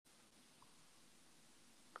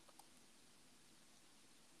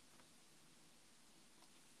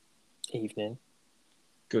Evening.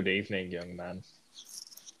 Good evening, young man.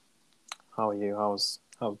 How are you? How's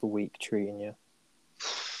the week treating you?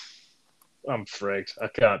 I'm frigged. I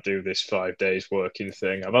can't do this 5 days working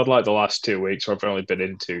thing. I've had like the last 2 weeks where I've only been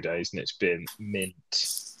in 2 days and it's been mint.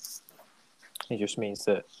 It just means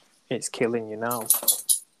that it's killing you now.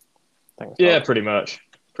 Thanks. Yeah, God.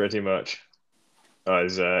 pretty much. Oh,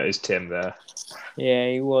 is Tim there? Yeah,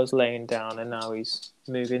 he was laying down and now he's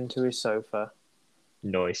moving to his sofa.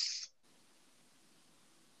 Nice.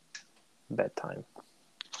 Bedtime.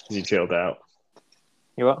 Is he chilled out?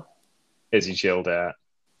 You what? Is he chilled out?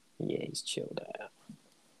 Yeah, he's chilled out.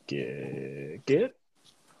 Good.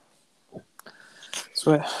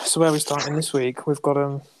 So where are we starting this week? We've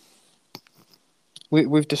got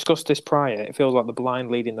we've discussed this prior. It feels like the blind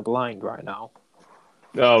leading the blind right now.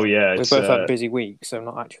 Oh yeah, We've both had busy weeks, so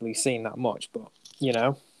not actually seen that much, but you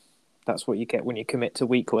know, that's what you get when you commit to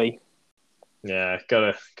weekly. Yeah,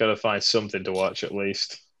 gotta find something to watch at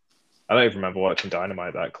least. I don't even remember watching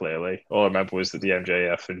Dynamite that clearly. All I remember was that the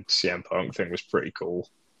MJF and CM Punk thing was pretty cool.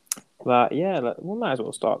 We might as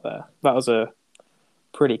well start there. That was a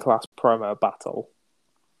pretty class promo battle.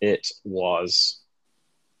 It was.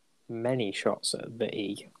 Many shots at the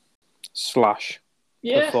E /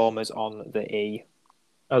 performers on the E.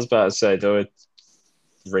 I was about to say there were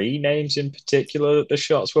 3 names in particular that the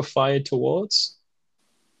shots were fired towards.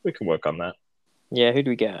 We can work on that. Yeah, who do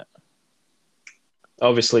we get?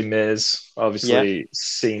 Obviously Miz,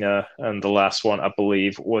 Cena, and the last one I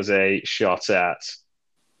believe was a shot at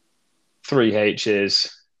 3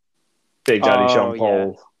 H's, Big Daddy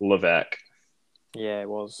Jean-Paul Levesque. Yeah, it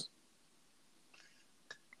was.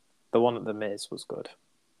 The one at the Miz was good.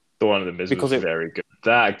 The one at the Miz was very good.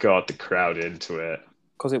 That got the crowd into it.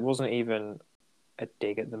 Because it wasn't even a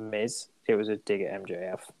dig at the Miz. It was a dig at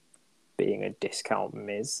MJF being a discount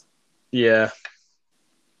Miz. Yeah.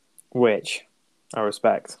 Which I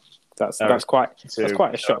respect. That's quite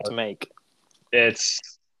a shot to make.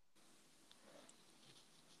 It's,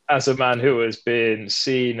 as a man who has been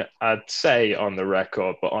seen, I'd say on the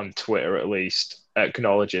record, but on Twitter at least,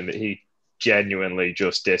 acknowledging that he genuinely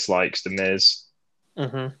just dislikes the Miz.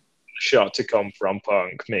 Mm-hmm. The shot to come from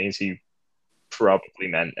Punk means he probably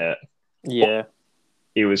meant it. Yeah. But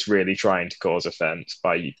he was really trying to cause offense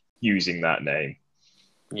by using that name.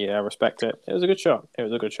 Yeah, I respect it. It was a good shot. It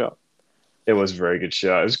was a very good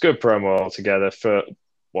shot. It was a good promo altogether for,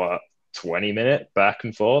 20-minute back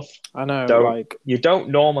and forth? I know, you don't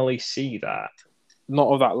normally see that. Not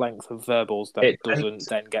of that length of verbals that doesn't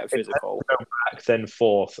then get physical. Go back, then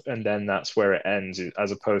forth, and then that's where it ends,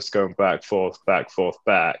 as opposed to going back, forth,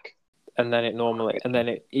 back. And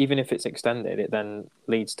then even if it's extended, it then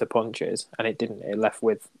leads to punches, and it didn't. It left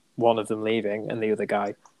with one of them leaving and the other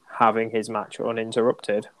guy having his match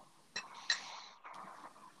uninterrupted.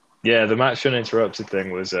 Yeah, the match uninterrupted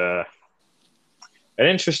thing was an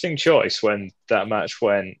interesting choice when that match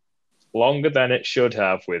went longer than it should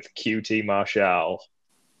have with QT Marshall,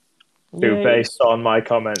 who, based on my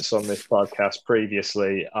comments on this podcast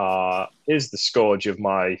previously, is the scourge of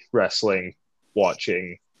my wrestling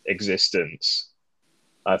watching existence.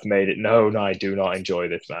 I've made it known I do not enjoy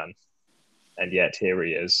this man. And yet here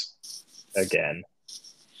he is. Again.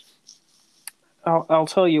 I'll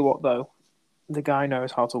tell you what, though. The guy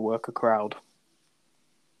knows how to work a crowd.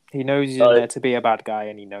 He knows he's in there to be a bad guy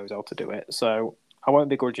and he knows how to do it. So I won't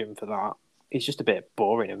begrudge him for that. He's just a bit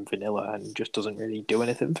boring and vanilla and just doesn't really do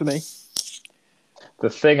anything for me. The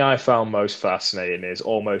thing I found most fascinating is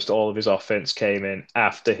almost all of his offense came in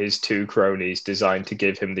after his 2 cronies designed to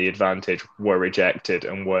give him the advantage were rejected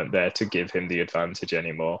and weren't there to give him the advantage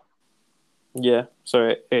anymore. Yeah,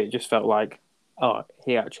 so it just felt like,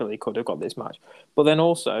 he actually could have got this match. But then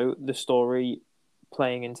also, the story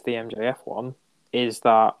playing into the MJF one is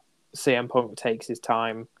that CM Punk takes his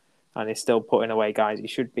time and is still putting away guys he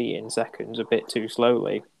should be in seconds a bit too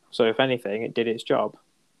slowly. So if anything, it did its job.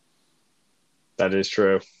 That is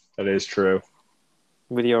true.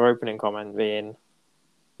 With your opening comment being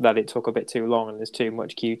that it took a bit too long and there's too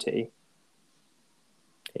much QT,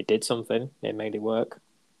 it did something. It made it work.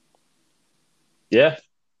 Yeah,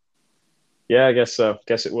 I guess so.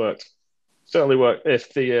 Guess it worked. Certainly worked.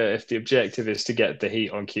 If the objective is to get the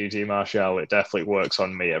heat on QT Marshall, it definitely works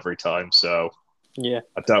on me every time. So yeah,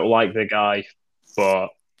 I don't like the guy, but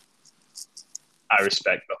I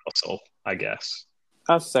respect the hustle, I guess.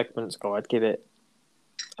 As segments go, I'd give it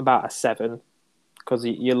about a 7 because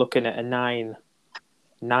you're looking at a 9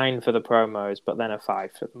 for the promos, but then a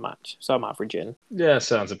 5 for the match. So I'm averaging. Yeah,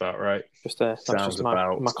 sounds about right. That's just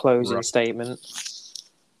my closing statement.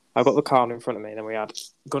 I've got the card in front of me, and then we had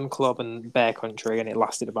Gun Club and Bear Country, and it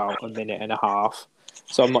lasted about a minute and a half.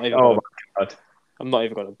 So I'm not even Oh gonna. my God. I'm not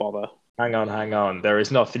even gonna bother. Hang on. There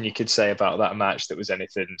is nothing you could say about that match that was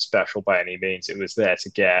anything special by any means. It was there to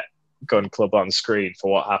get Gun Club on screen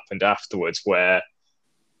for what happened afterwards, where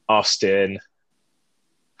Austin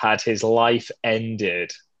had his life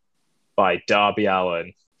ended by Darby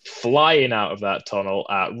Allin flying out of that tunnel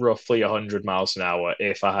at roughly 100 miles an hour.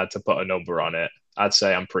 If I had to put a number on it, I'd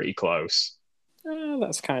say I'm pretty close.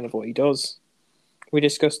 That's kind of what he does. We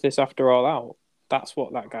discussed this after All Out. That's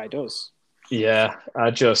what that guy does. Yeah,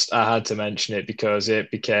 I had to mention it because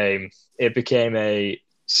it became a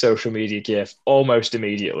social media gif almost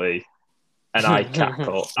immediately, and I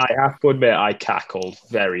cackled. I have to admit, I cackled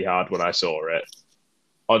very hard when I saw it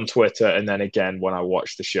on Twitter, and then again when I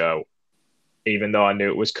watched the show. Even though I knew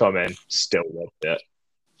it was coming, still loved it.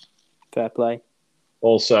 Fair play.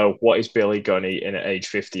 Also, what is Billy Gunn eating at age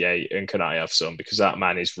 58, and can I have some? Because that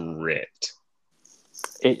man is ripped.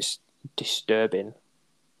 It's disturbing.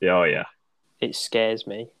 Oh, yeah. It scares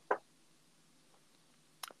me.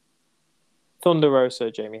 Thunder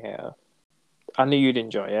Rosa, Jamie Hayter. I knew you'd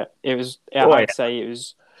enjoy it. I'd say it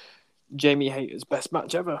was Jamie Hayter's best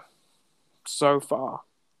match ever so far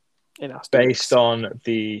in Asterix. Based on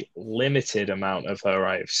the limited amount of her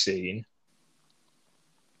I have seen,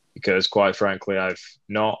 because quite frankly, I've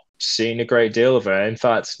not seen a great deal of her. In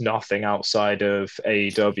fact, nothing outside of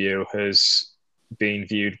AEW has been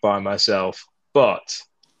viewed by myself. But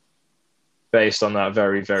based on that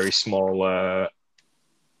very, very small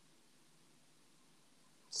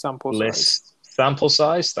sample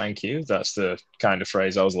size, thank you. That's the kind of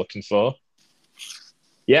phrase I was looking for.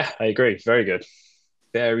 Yeah, I agree. Very good.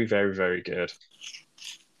 Very, very, very good.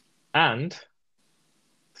 And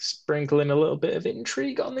sprinkling a little bit of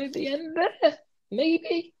intrigue on the end there,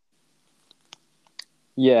 maybe.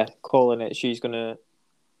 Yeah, calling it. She's going to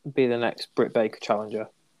be the next Britt Baker challenger.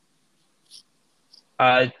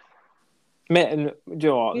 Do you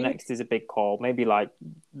know what? Next is a big call. Maybe like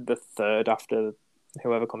the third after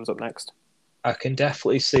whoever comes up next. I can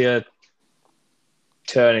definitely see her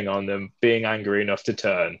turning on them, being angry enough to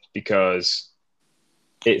turn, because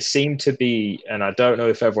it seemed to be, and I don't know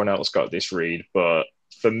if everyone else got this read, but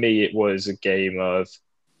for me, it was a game of,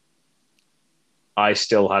 I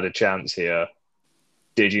still had a chance here.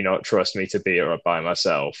 Did you not trust me to beat her up by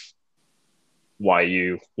myself? Why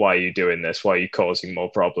are you doing this? Why are you causing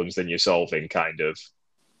more problems than you're solving? Kind of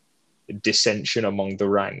dissension among the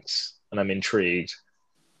ranks, and I'm intrigued.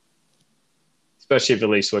 Especially if at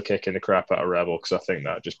least we're kicking the crap out of Rebel, because I think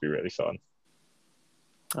that'd just be really fun.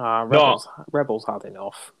 Rebel's had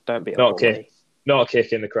enough. Don't be a bully. Not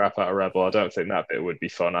kicking the crap out of Rebel. I don't think that bit would be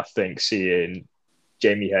fun. I think seeing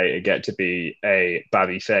Jamie Hayter get to be a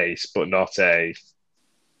baby face, but not a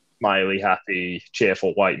smiley, happy,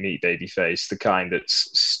 cheerful white meat baby face, the kind that's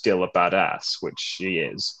still a badass, which she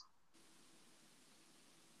is.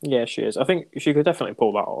 Yeah, she is. I think she could definitely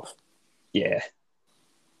pull that off. Yeah.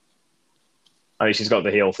 I mean, she's got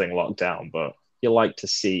the heel thing locked down, but you like to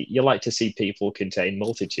see people contain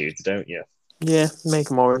multitudes, don't you? Yeah, make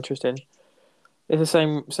them more interesting. It's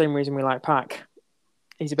the same reason we like Pac.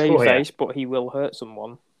 He's a babyface, but he will hurt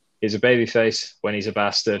someone. He's a babyface when he's a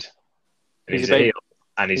bastard. And he's a heel,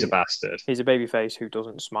 and he's a bastard. He's a babyface who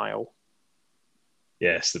doesn't smile.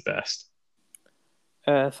 Yes, the best.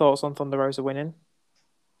 Thoughts on Thunder Rosa winning?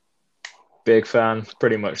 Big fan.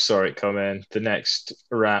 Pretty much saw it coming. The next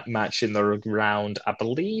match in the round, I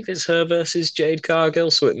believe, is her versus Jade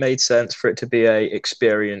Cargill, so it made sense for it to be a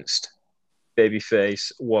experienced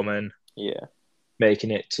babyface woman. Yeah.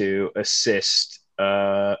 Making it to assist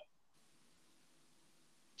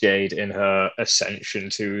Jade in her ascension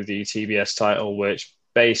to the TBS title, which,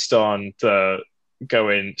 based on the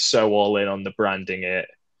going so all in on the branding it,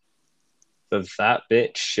 the That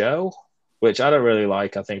Bitch show, which I don't really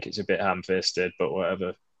like. I think it's a bit ham-fisted, but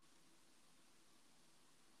whatever.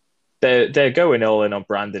 They're going all in on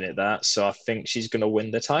branding it that, so I think she's going to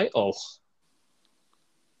win the title.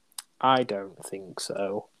 I don't think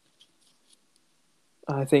so.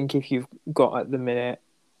 I think if you've got at the minute,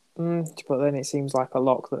 but then it seems like a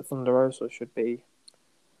lock that Thunder Rosa should be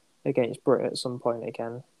against Britt at some point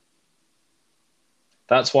again.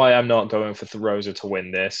 That's why I'm not going for Rosa to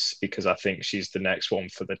win this, because I think she's the next one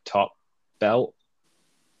for the top belt.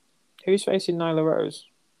 Who's facing Nyla Rose?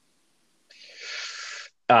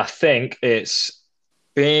 I think it's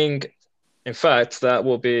being... In fact, that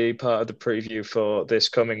will be part of the preview for this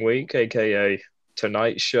coming week, aka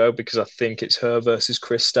tonight's show, because I think it's her versus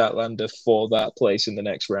Chris Statlander for that place in the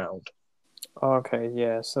next round. Okay,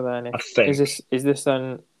 yeah. So then, is this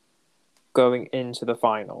then going into the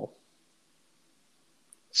final?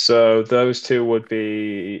 So those two would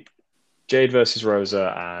be Jade versus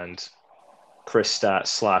Rosa and Chris Stat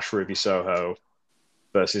 / Ruby Soho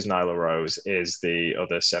versus Nyla Rose is the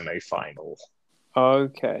other semi-final.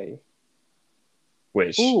 Okay.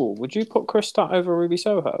 Which would you put Chris Stat over Ruby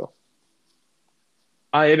Soho?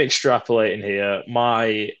 I am extrapolating here.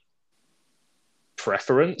 My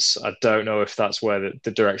preference, I don't know if that's where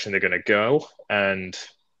the direction they're going to go. And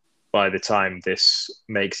by the time this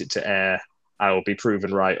makes it to air, I will be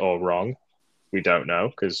proven right or wrong. We don't know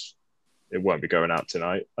because it won't be going out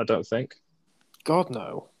tonight, I don't think. God,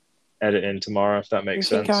 no. Edit in tomorrow, if that makes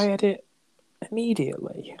sense. You think I edit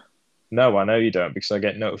immediately? No, I know you don't because I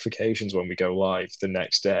get notifications when we go live the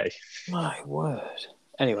next day. My word.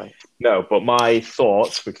 Anyway. No, but my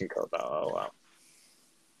thoughts, we can cut that all out.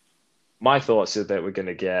 My thoughts are that we're going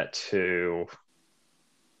to get to,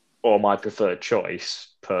 or my preferred choice,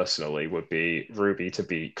 personally, would be Ruby to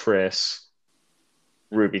beat Chris,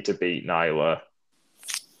 Ruby to beat Nyla,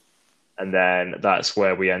 and then that's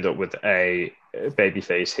where we end up with a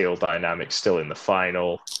babyface heel dynamic still in the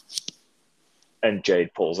final, and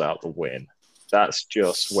Jade pulls out the win. That's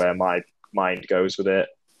just where my mind goes with it.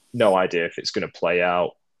 No idea if it's going to play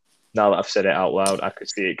out. Now that I've said it out loud, I could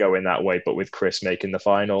see it going that way, but with Chris making the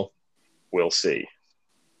final, we'll see.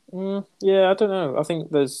 Yeah, I don't know. I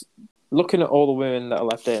think looking at all the women that are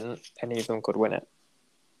left in, any of them could win it.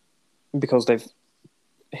 Because they've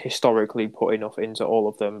historically put enough into all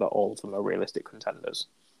of them that all of them are realistic contenders.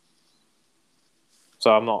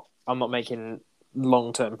 So I'm not making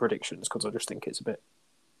long-term predictions because I just think it's a bit...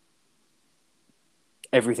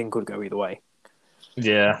 Everything could go either way.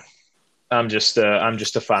 Yeah. I'm just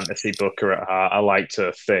a fantasy booker at heart. I like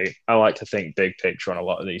to think big picture on a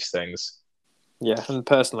lot of these things. Yeah, and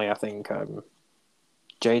personally, I think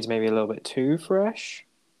Jade's maybe a little bit too fresh.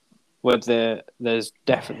 Where there's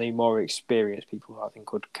definitely more experienced people who I think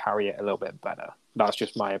could carry it a little bit better. That's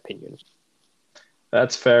just my opinion.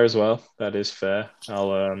 That's fair as well. That is fair.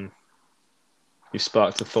 You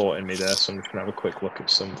sparked a thought in me there, so I'm just gonna have a quick look at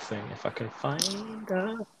something if I can find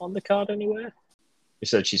her on the card anywhere. You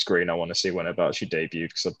said she's green. I want to see when about she debuted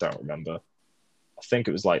because I don't remember. I think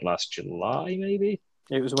it was like last July, maybe.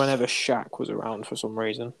 It was whenever Shaq was around for some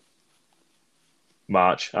reason.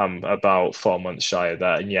 March. I'm about 4 months shy of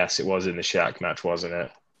that, and yes, it was in the Shaq match, wasn't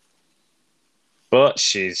it? But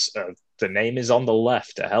she's the name is on the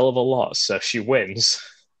left a hell of a lot, so she wins.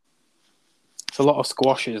 It's a lot of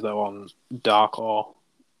squashes though on Dark or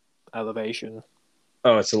Elevation.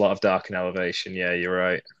 Oh, it's a lot of Dark and Elevation. Yeah, you're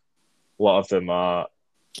right. A lot of them are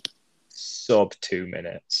sub 2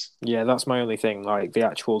 minutes. Yeah, that's my only thing. Like the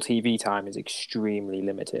actual TV time is extremely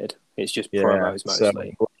limited. It's just promos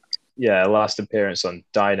mostly. So, yeah, last appearance on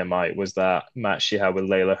Dynamite was that match she had with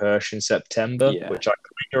Layla Hirsch in September, which I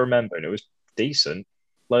kind of remember, and it was decent.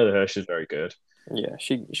 Layla Hirsch is very good. Yeah,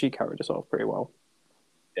 she carried us off pretty well.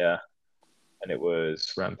 Yeah, and it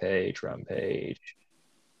was Rampage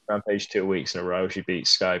 2 weeks in a row. She beat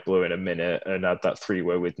Sky Blue in a minute and had that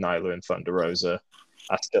 3-way with Nyla and Thunder Rosa.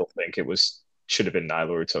 I still think should have been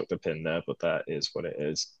Nyla who took the pin there, but that is what it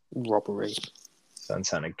is. Robbery.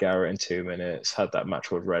 Santana Garrett in 2 minutes. Had that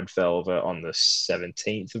match with Red Velvet on the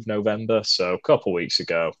 17th of November, so a couple weeks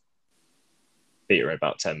ago. Beat her in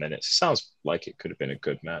about 10 minutes. Sounds like it could have been a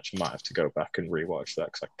good match. I might have to go back and rewatch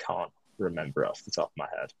that because I can't remember it off the top of my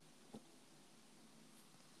head.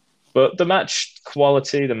 But the match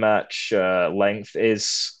quality, the match length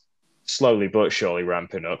is slowly but surely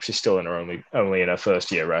ramping up. She's still only in her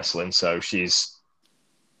first year wrestling, so she's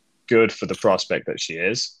good for the prospect that she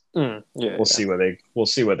is. We'll see where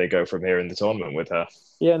they go from here in the tournament with her.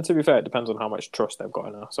 Yeah, and to be fair, it depends on how much trust they've got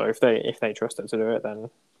in her. So if they trust her to do it, then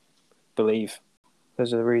believe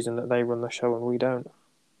there's a reason that they run the show and we don't.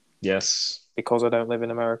 Yes. Because I don't live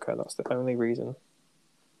in America, that's the only reason.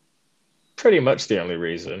 Pretty much the only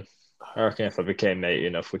reason. I reckon if I became matey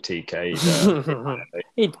enough with TK,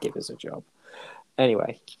 he'd give us a job.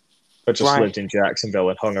 Anyway. I just lived in Jacksonville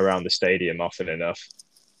and hung around the stadium often enough.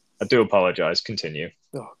 I do apologise. Continue.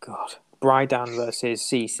 Oh, God. Bryan versus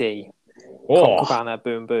CC. Oh. Cabana,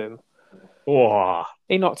 boom, boom. Oh.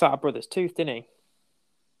 He knocked out a brother's tooth, didn't he?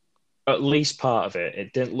 At least part of it.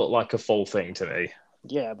 It didn't look like a full thing to me.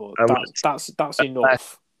 Yeah, but that's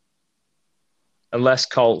enough. Unless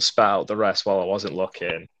Colt spat out the rest while I wasn't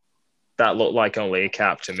looking. That looked like only a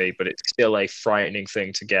cap to me, but it's still a frightening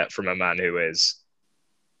thing to get from a man who is...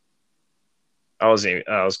 I was going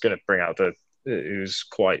to bring out who's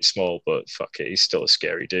quite small, but fuck it, he's still a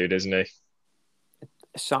scary dude, isn't he?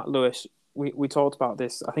 St. Louis, we talked about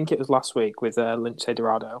this, I think it was last week with Lince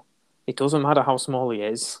Dorado. It doesn't matter how small he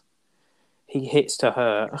is. He hits to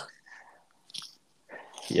hurt.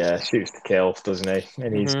 Yeah, shoots to kill, doesn't he?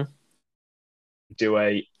 And he's do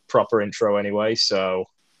a proper intro anyway, so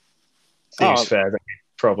seems Oh, fair that we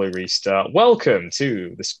probably restart. Welcome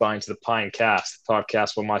to the Spine to the PineCast, the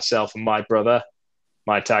podcast where myself and my brother,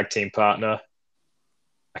 my tag team partner,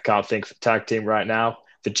 I can't think of the tag team right now,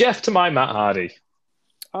 the Jeff to my Matt Hardy,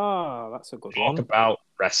 that's a good talk one. about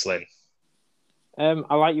wrestling.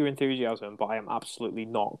 I like your enthusiasm, but I am absolutely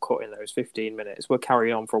not cutting those 15 minutes. We're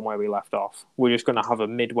carrying on from where we left off. We're just going to have a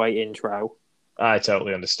midway intro. I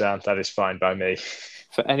totally understand. That is fine by me.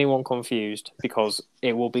 For anyone confused, because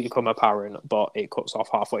it will become apparent, but it cuts off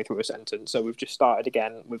halfway through a sentence. So we've just started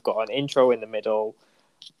again. We've got an intro in the middle.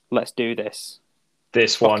 Let's do this.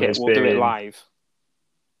 This Fuck one it, has we'll do it been... live.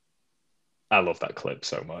 I love that clip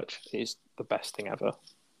so much. It's the best thing ever.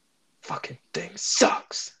 Fucking thing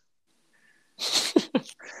sucks.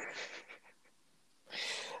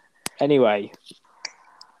 Anyway,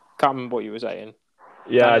 can't remember what you were saying.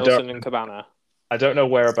 Yeah, Danielson and Cabana. I don't know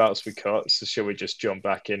whereabouts we cut, so should we just jump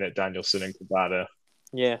back in at Danielson and Cabana?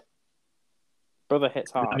 Yeah. Brother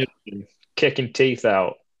hits hard. Kicking teeth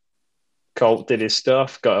out. Colt did his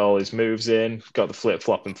stuff, got all his moves in, got the flip,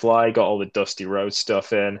 flop, and fly, got all the Dusty Rhodes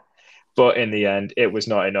stuff in. But in the end, it was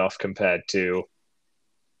not enough compared to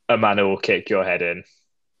a man who will kick your head in.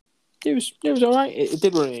 It was all right. It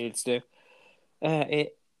did what it needed to do.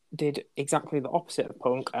 It did exactly the opposite of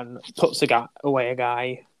Punk and puts away a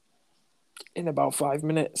guy in about 5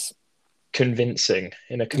 minutes. Convincingly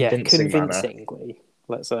Convincingly.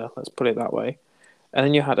 Let's put it that way. And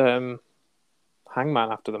then you had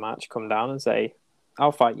Hangman after the match come down and say,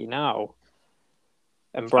 "I'll fight you now."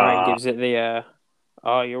 And Bryan gives it the,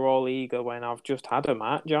 "Oh, you're all eager when I've just had a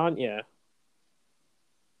match, aren't you?"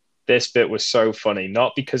 This bit was so funny,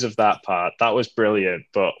 not because of that part. That was brilliant.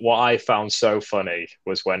 But what I found so funny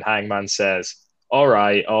was when Hangman says, all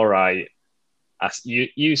right.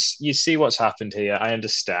 You see what's happened here. I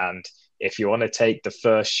understand. If you want to take the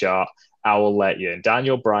first shot, I will let you. And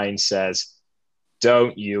Daniel Bryan says,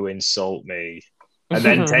 don't you insult me. And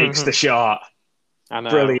then takes the shot. I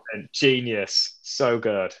know. Brilliant. Genius. So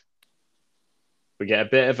good. We get a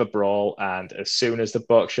bit of a brawl. And as soon as the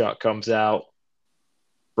buckshot comes out,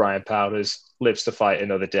 Brian Powders lives to fight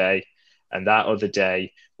another day, and that other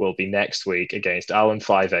day will be next week against Alan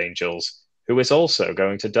Five Angels, who is also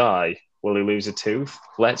going to die. Will he lose a tooth?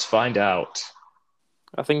 Let's find out.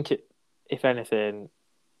 I think, if anything,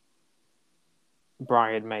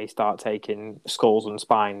 Brian may start taking skulls and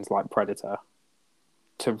spines like Predator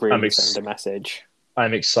to really send a message.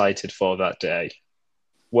 I'm excited for that day.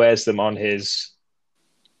 Wears them on his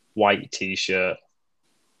white t-shirt.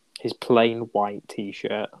 His plain white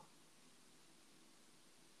t-shirt.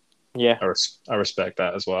 Yeah. I respect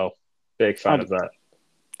that as well. Big fan of that.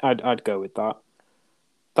 I'd go with that.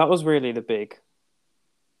 That was really the big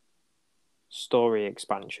story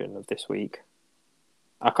expansion of this week.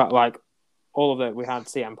 I can't, like, all of it, we had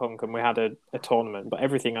CM Punk and we had a tournament, but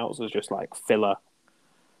everything else was just like filler.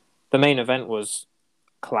 The main event was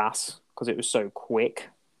class because it was so quick.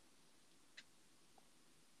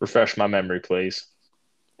 Refresh my memory, please.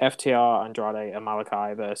 FTR, Andrade, and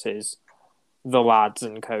Malachi versus the lads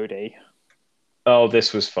and Cody. Oh,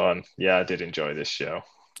 this was fun. Yeah, I did enjoy this show.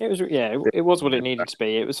 It was what it needed to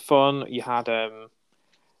be. It was fun. You had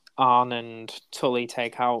Arn and Tully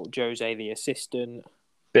take out Jose, the assistant.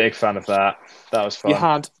 Big fan of that. That was fun. You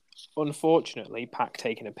had, unfortunately, Pac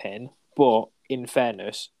taking a pin, but in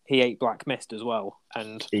fairness, he ate Black Mist as well.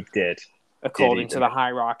 And he did. According to the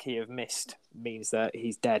hierarchy of Mist, means that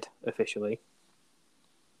he's dead officially.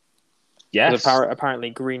 Yes. Apparently,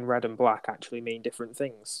 green, red, and black actually mean different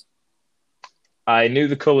things. I knew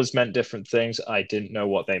the colours meant different things. I didn't know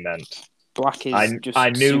what they meant. Black is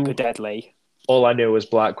super deadly. All I knew was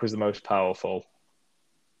black was the most powerful.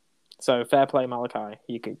 So fair play, Malachi.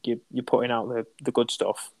 You're putting out the good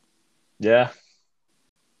stuff. Yeah.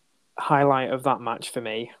 Highlight of that match for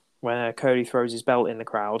me, where Cody throws his belt in the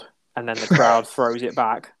crowd, and then the crowd throws it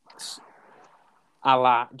back, a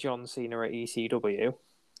la John Cena at ECW.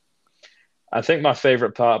 I think my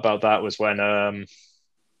favourite part about that was when,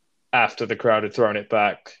 after the crowd had thrown it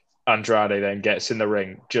back, Andrade then gets in the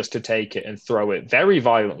ring just to take it and throw it very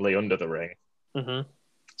violently under the ring. Mm-hmm.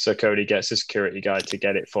 So Cody gets a security guy to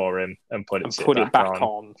get it for him and put it back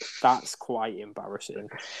on. That's quite embarrassing.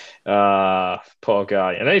 Poor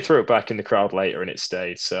guy. And then he threw it back in the crowd later and it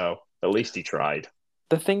stayed, so at least he tried.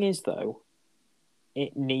 The thing is, though,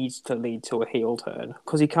 it needs to lead to a heel turn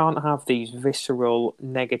because he can't have these visceral,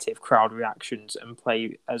 negative crowd reactions and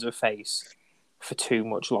play as a face for too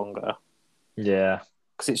much longer. Yeah.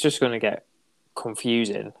 Because it's just going to get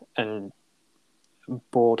confusing and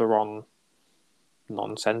border on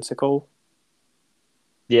nonsensical.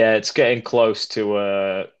 Yeah, it's getting close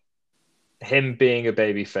to him being a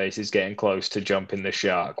babyface is getting close to jumping the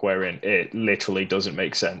shark, wherein it literally doesn't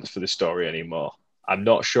make sense for the story anymore. I'm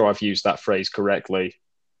not sure I've used that phrase correctly,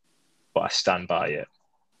 but I stand by it.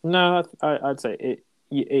 No, I'd say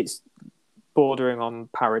it's bordering on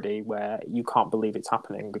parody where you can't believe it's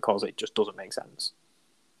happening because it just doesn't make sense.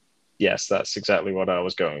 Yes, that's exactly what I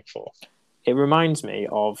was going for. It reminds me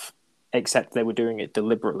of, except they were doing it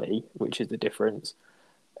deliberately, which is the difference.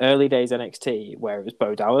 Early days NXT, where it was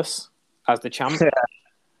Bo Dallas as the champ.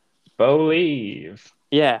 Believe.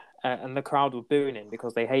 Yeah, and the crowd were booing him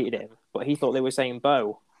because they hated him, but he thought they were saying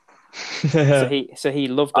Bo. So he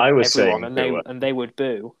loved I was everyone, saying and boo. they would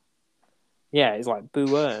boo. Yeah, it's like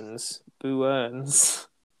boo earns, boo earns.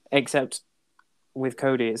 Except with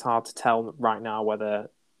Cody, it's hard to tell right now whether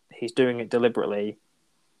he's doing it deliberately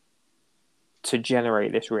to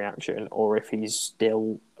generate this reaction, or if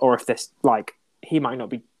if this like he might not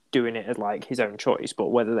be doing it as like his own choice, but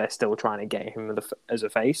whether they're still trying to get him as a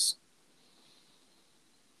face.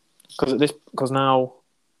 Because now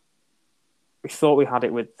we thought we had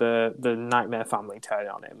it with the Nightmare family turning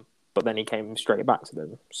on him, but then he came straight back to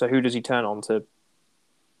them. So who does he turn on to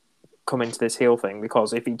come into this heel thing?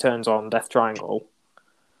 Because if he turns on Death Triangle,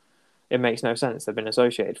 it makes no sense. They've been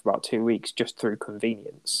associated for about 2 weeks just through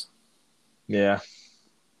convenience. Yeah.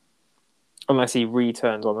 Unless he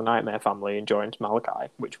returns on the Nightmare family and joins Malachi,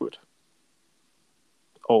 which would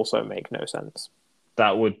also make no sense.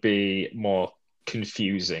 That would be more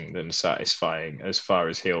confusing than satisfying as far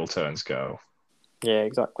as heel turns go. Yeah,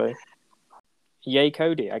 exactly. Yay,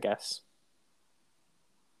 Cody, I guess.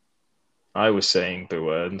 I was saying boo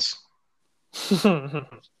earns.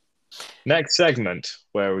 Next segment.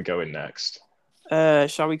 Where are we going next?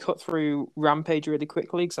 Shall we cut through Rampage really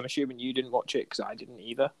quickly? Because I'm assuming you didn't watch it, because I didn't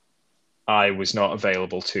either. I was not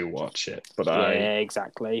available to watch it, but I Yeah,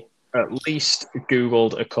 exactly. at least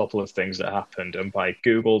Googled a couple of things that happened. And by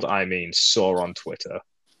Googled, I mean saw on Twitter.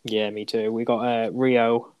 Yeah, me too. We got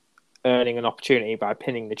Rio earning an opportunity by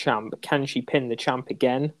pinning the champ. Can she pin the champ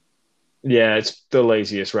again? Yeah, it's the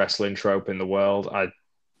laziest wrestling trope in the world.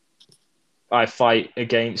 I fight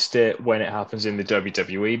against it when it happens in the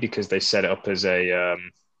WWE because they set it up as a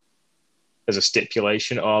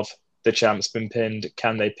stipulation of the champ's been pinned.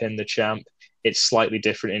 Can they pin the champ? It's slightly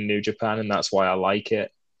different in New Japan, and that's why I like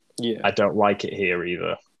it. Yeah. I don't like it here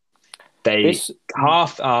either. They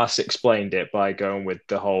half-ass explained it by going with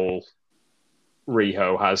the whole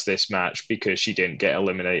Riho has this match because she didn't get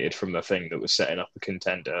eliminated from the thing that was setting up a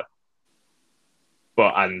contender.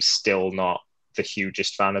 But I'm still not the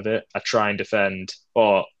hugest fan of it. I try and defend,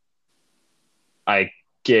 or I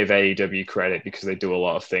give AEW credit because they do a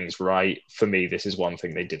lot of things right. For me, this is one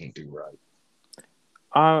thing they didn't do right.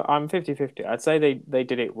 I'm 50-50. I'd say they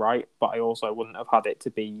did it right, but I also wouldn't have had it to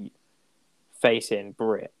be facing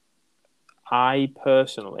Britt. I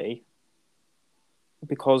personally,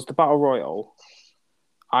 because the Battle Royal,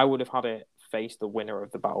 I would have had it face the winner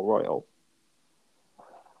of the Battle Royal.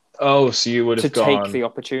 Oh, so you would have take gone the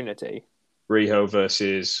opportunity. Riho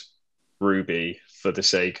versus Ruby for the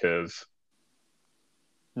sake of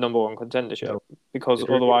number one contendership, no. because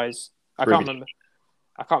otherwise I can't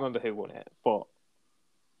remember who won it, but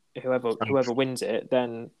whoever wins it,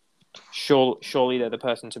 then surely they're the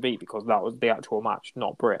person to beat because that was the actual match,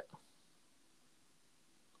 not Britt.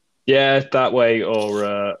 Yeah, that way,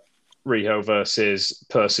 or Riho versus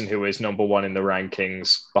person who is number one in the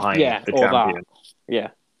rankings behind the champion. That. Yeah.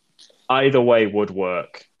 Either way would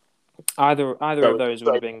work. Either of those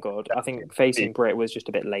would have been good. I think facing Britt was just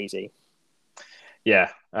a bit lazy.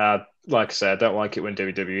 Yeah, like I said, I don't like it when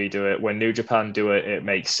WWE do it. When New Japan do it, it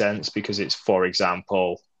makes sense because it's, for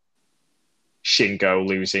example, Shingo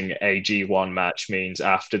losing a G1 match means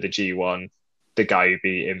after the G1, the guy who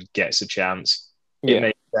beat him gets a chance. Yeah. It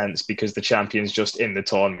makes sense because the champion's just in the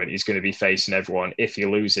tournament. He's going to be facing everyone. If he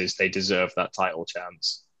loses, they deserve that title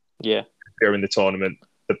chance. Yeah. If they're in the tournament,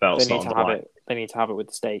 the belt's not on the line. They need to have it with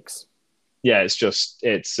the stakes. Yeah,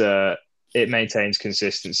 it maintains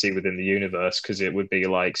consistency within the universe because it would be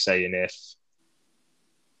like saying if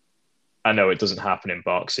I know it doesn't happen in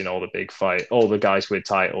boxing, all the guys with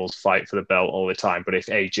titles fight for the belt all the time, but if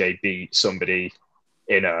AJ beat somebody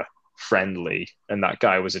in a friendly and that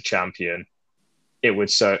guy was a champion, it would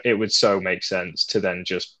so make sense to then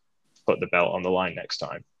just put the belt on the line next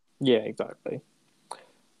time. Yeah, exactly.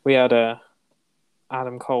 We had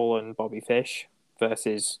Adam Cole and Bobby Fish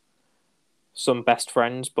versus some best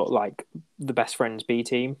friends, but like the best friends B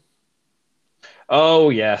team. Oh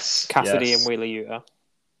yes, Cassidy and Wheeler Yuta.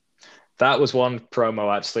 That was one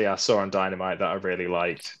promo actually I saw on Dynamite that I really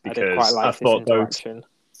liked because I did quite like this interaction.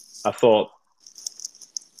 I thought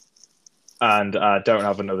and I don't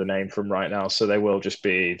have another name for them right now, so they will just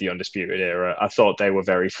be the Undisputed Era. I thought they were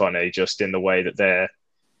very funny, just in the way that they're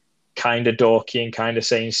kind of dorky and kind of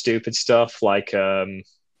saying stupid stuff, like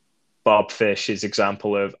Bob Fish's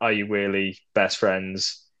example of, "Are you really best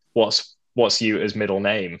friends? What's Utah's middle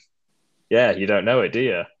name? Yeah, you don't know it, do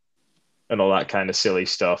you?" And all that kind of silly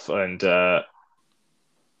stuff, and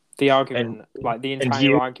The argument, like the and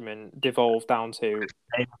entire argument, devolved down to.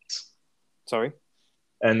 Sorry.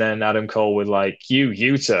 And then Adam Cole with like,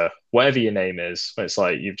 Utah, whatever your name is. It's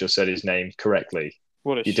like you've just said his name correctly.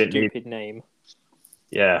 What a stupid name.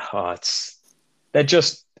 Yeah, they're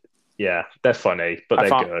just, yeah, they're funny, but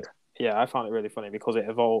they're good. Yeah, I found it really funny because it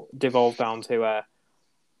devolved down to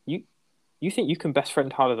you think you can best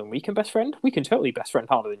friend harder than we can best friend? We can totally best friend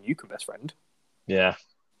harder than you can best friend. Yeah.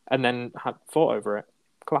 And then had fought over it.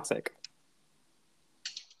 Classic.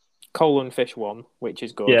 Cole and Fish won, which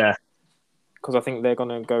is good. Yeah. Because I think they're going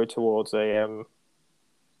to go towards a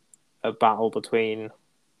battle between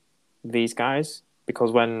these guys.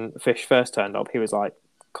 Because when Fish first turned up, he was like,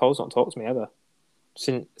 "Cole's not talked to me ever.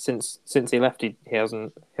 Since he left, he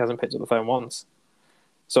hasn't picked up the phone once."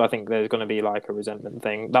 So I think there's going to be like a resentment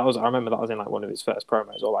thing. I remember that was in like one of his first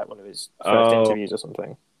promos or like one of his first interviews or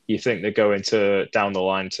something. You think they're going down the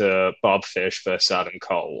line to Bob Fish versus Adam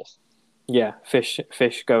Cole? Yeah, Fish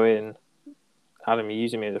go in. Adam, you're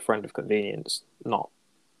using me as a friend of convenience, not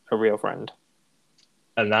a real friend.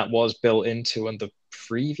 And that was built into on the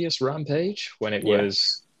previous Rampage when it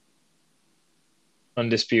was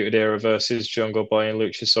Undisputed Era versus Jungle Boy and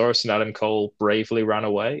Luchasaurus, and Adam Cole bravely ran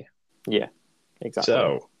away. Yeah, exactly.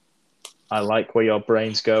 So, I like where your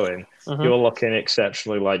brain's going. Mm-hmm. You're looking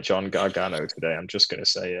exceptionally like John Gargano today. I'm just going to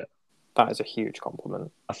say it. That is a huge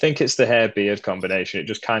compliment. I think it's the hair-beard combination. It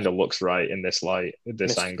just kind of looks right in this light,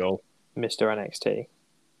 this angle. Mr. NXT.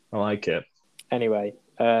 I like it. Anyway,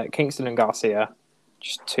 Kingston and Garcia,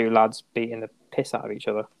 just two lads beating the piss out of each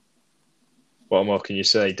other. What more can you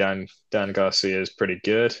say? Dan Garcia is pretty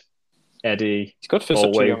good. Eddie, he's good for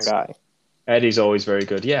such a young guy. Eddie's always very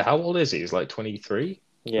good. Yeah, how old is he? He's like 23?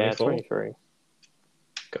 Yeah, 23.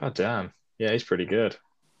 God damn. Yeah, he's pretty good.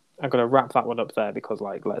 I'm going to wrap that one up there because,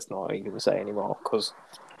 like, let's not even say anymore because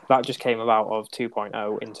that just came about of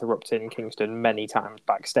 2.0 interrupting Kingston many times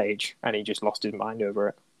backstage and he just lost his mind over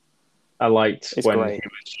it. I liked when he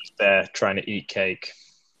was just there trying to eat cake.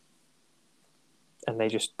 And they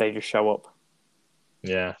just show up.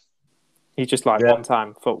 Yeah. He's just like,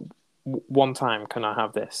 one time, can I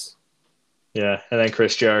have this? Yeah, and then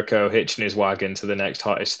Chris Jericho hitching his wagon to the next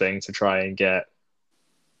hottest thing to try and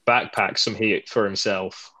backpack some heat for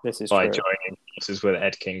himself by joining forces with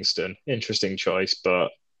Ed Kingston. Interesting choice, but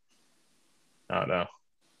I don't know.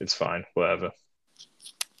 It's fine, whatever.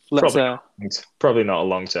 Probably not a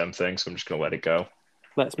long-term thing, so I'm just going to let it go.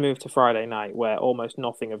 Let's move to Friday night, where almost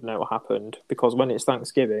nothing of note happened, because when it's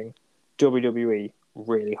Thanksgiving, WWE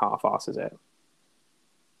really half-asses it.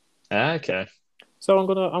 Okay. So I'm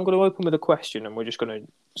gonna open with a question, and we're just gonna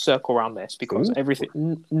circle around this because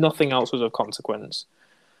nothing else was of consequence.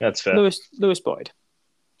 That's fair. Lewis Boyd.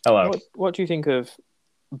 Hello. What do you think of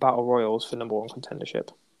Battle Royals for number one contendership?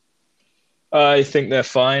 I think they're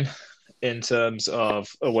fine in terms of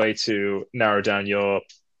a way to narrow down your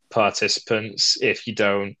participants if you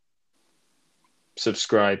don't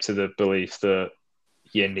subscribe to the belief that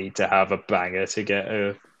you need to have a banger to get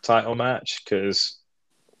a title match, because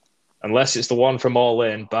unless it's the one from All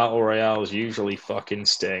In, Battle Royales usually fucking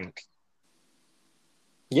stink.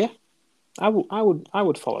 Yeah, I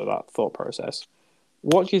would follow that thought process.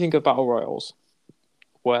 What do you think of Battle Royals,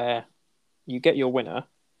 where you get your winner,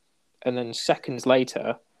 and then seconds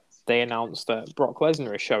later they announce that Brock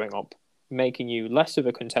Lesnar is showing up, making you less of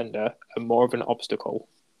a contender and more of an obstacle?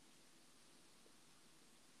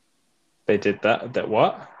 They did that? That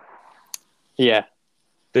what? Yeah.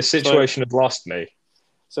 This situation had lost me.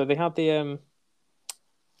 So they had the... I'm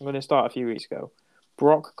going to start a few weeks ago.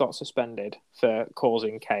 Brock got suspended for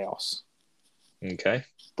causing chaos. Okay.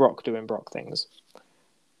 Brock doing Brock things.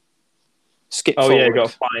 Skip forward. Yeah, he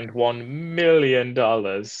got fined $1 million.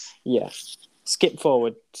 Yeah. Skip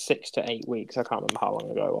forward 6 to 8 weeks. I can't remember how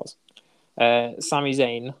long ago it was. Sami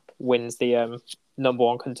Zayn wins the number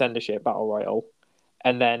one contendership battle royal.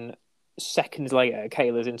 And then seconds later,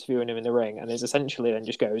 Kayla's interviewing him in the ring. And is essentially then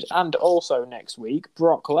just goes, and also next week,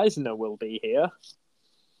 Brock Lesnar will be here.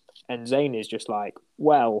 And Zayn is just like,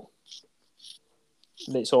 well,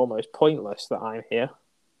 it's almost pointless that I'm here.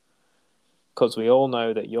 Because we all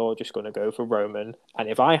know that you're just going to go for Roman. And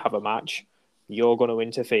if I have a match, you're going to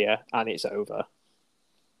interfere and it's over.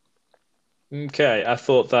 Okay, I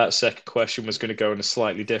thought that second question was going to go in a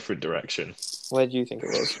slightly different direction. Where do you think it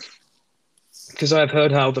was? because I've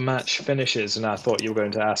heard how the match finishes, and I thought you were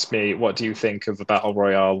going to ask me, what do you think of a battle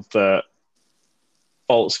royale that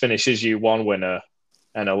Bolts finishes you one winner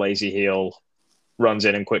and a lazy heel runs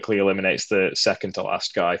in and quickly eliminates the second to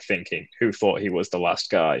last guy, thinking who thought he was the last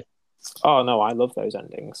guy? Oh no, I love those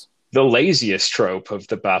endings. The laziest trope of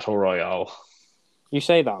the battle royale. You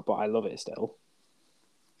say that, but I love it still.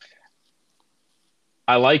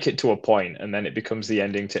 I like it to a point, and then it becomes the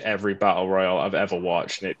ending to every battle royale I've ever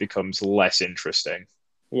watched, and it becomes less interesting.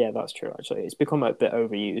 Yeah, that's true. Actually, it's become a bit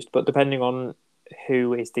overused, but depending on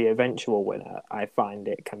who is the eventual winner, I find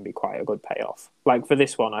it can be quite a good payoff. Like for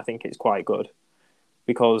this one, I think it's quite good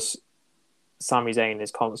because Sami Zayn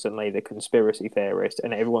is constantly the conspiracy theorist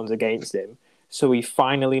and everyone's against him. So he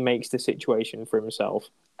finally makes the situation for himself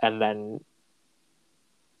and then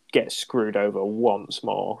gets screwed over once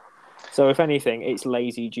more. So if anything, it's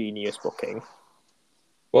lazy genius booking.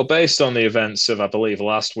 Well, based on the events of, I believe,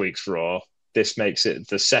 last week's Raw, this makes it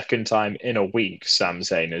the second time in a week Sami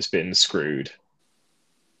Zayn has been screwed.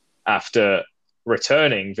 After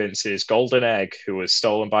returning Vince's golden egg, who was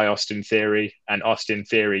stolen by Austin Theory, and Austin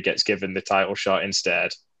Theory gets given the title shot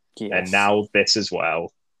instead. Yes. And now this as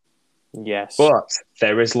well. Yes. But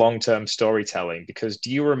there is long-term storytelling, because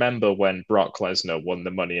do you remember when Brock Lesnar won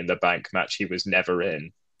the Money in the Bank match he was never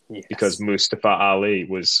in? Yes. Because Mustafa Ali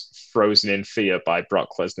was frozen in fear by Brock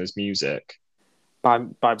Lesnar's music. By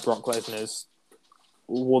Brock Lesnar's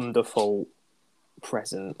wonderful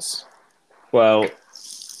presence. Well,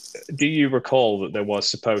 do you recall that there was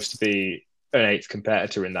supposed to be an eighth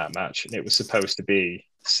competitor in that match, and it was supposed to be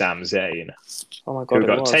Sami Zayn, oh my God, who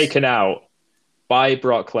got taken out by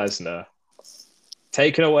Brock Lesnar,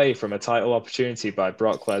 taken away from a title opportunity by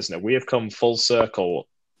Brock Lesnar. We have come full circle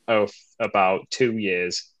of about 2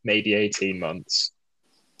 years, maybe 18 months.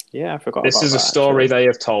 Yeah, I forgot This about is that, a story actually. they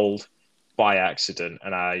have told by accident,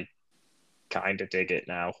 and I kind of dig it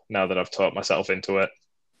now that I've taught myself into it.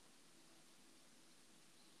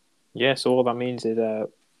 Yeah, so all that means is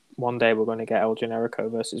one day we're going to get El Generico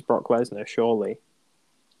versus Brock Lesnar, surely.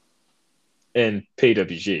 In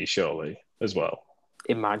PWG, surely, as well.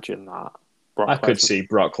 Imagine that. I could see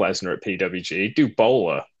Brock Lesnar at PWG. Do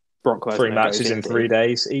Bowler. Brock Lesnar 3 matches in 3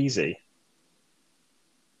 days, easy.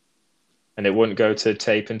 And it wouldn't go to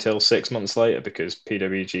tape until 6 months later because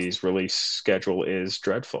PWG's release schedule is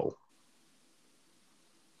dreadful.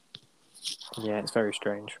 Yeah, it's very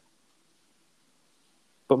strange.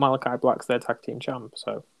 But Malachi Black's their tag team champ,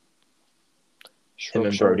 so... Him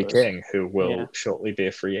and Brody King, who will shortly be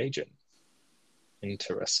a free agent.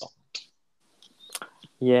 Interesting.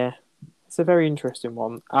 Yeah, it's a very interesting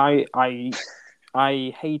one.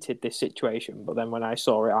 I hated this situation, but then when I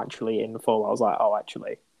saw it actually in full, I was like, oh,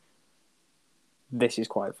 actually, this is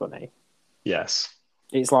quite funny. Yes.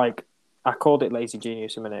 It's like, I called it lazy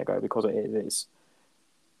genius a minute ago because it is.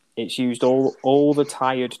 It's used all the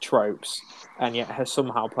tired tropes and yet has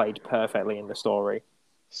somehow played perfectly in the story.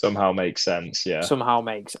 Somehow makes sense, yeah. Somehow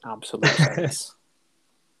makes absolute sense.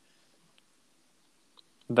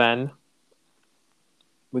 Then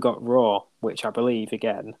we got Raw, which I believe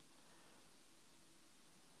again,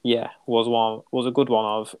 was a good one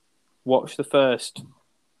of watch the first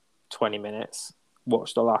 20 minutes,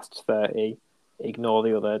 watch the last 30, ignore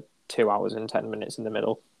the other 2 hours and 10 minutes in the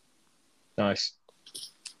middle. Nice.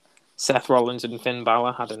 Seth Rollins and Finn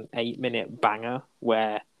Balor had an 8-minute banger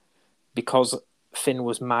where, because Finn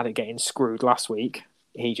was mad at getting screwed last week,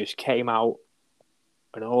 he just came out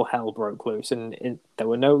and all hell broke loose, and there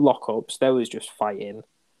were no lockups, there was just fighting.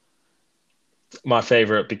 My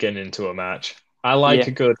favourite beginning to a match. I like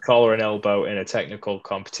a good collar and elbow in a technical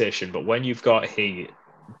competition, but when you've got heat,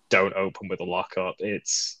 don't open with a lockup.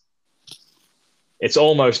 It's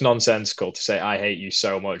almost nonsensical to say, I hate you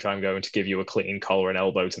so much, I'm going to give you a clean collar and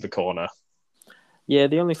elbow to the corner. Yeah,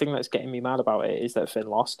 the only thing that's getting me mad about it is that Finn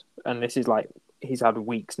lost, and this is like, he's had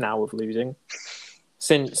weeks now of losing.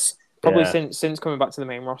 Since coming back to the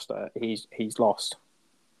main roster, he's lost.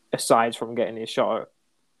 Aside from getting his shot at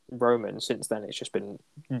Roman, since then it's just been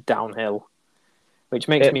downhill, which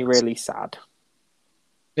makes me really sad.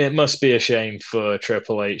 It must be a shame for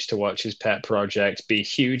Triple H to watch his pet project be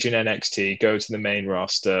huge in NXT, go to the main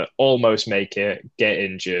roster, almost make it, get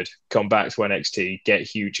injured, come back to NXT, get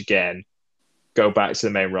huge again, go back to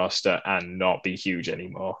the main roster, and not be huge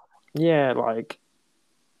anymore. Yeah, like,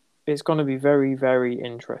 it's going to be very, very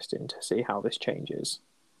interesting to see how this changes.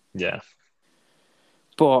 Yeah.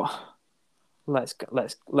 But let's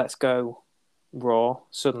go Raw,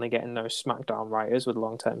 suddenly getting those SmackDown writers with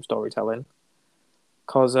long-term storytelling.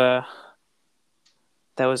 Because there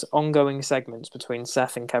was ongoing segments between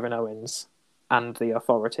Seth and Kevin Owens and the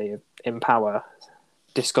Authority in Power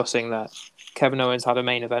discussing that Kevin Owens had a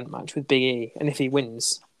main event match with Big E, and if he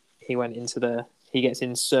wins, he gets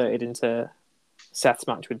inserted into Seth's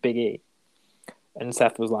match with Big E. And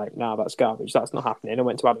Seth was like, "No, that's garbage. That's not happening." I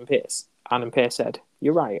went to Adam Pearce. Adam Pearce said,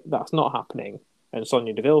 "You're right. That's not happening." And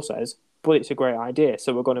Sonya Deville says, "But it's a great idea,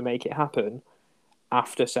 so we're going to make it happen."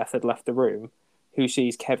 After Seth had left the room, who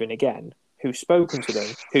sees Kevin again, who's spoken to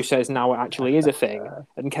them, who says, "Now it actually is a thing."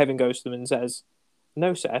 And Kevin goes to them and says,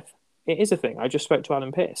 "No, Seth, it is a thing. I just spoke to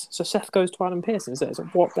Adam Pearce." So Seth goes to Adam Pearce and says,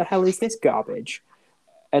 "What the hell is this garbage?"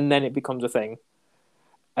 And then it becomes a thing.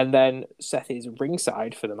 And then Seth is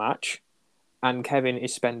ringside for the match. And Kevin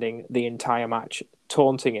is spending the entire match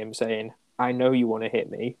taunting him, saying, "I know you want to hit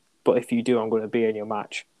me, but if you do, I'm going to be in your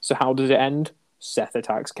match." So how does it end? Seth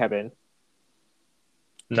attacks Kevin.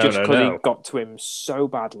 Just because he got to him so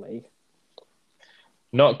badly.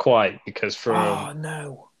 Not quite, because from... Oh,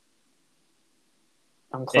 no.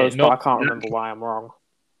 I'm close, but I can't remember why I'm wrong.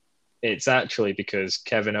 It's actually because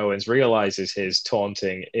Kevin Owens realizes his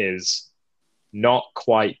taunting is not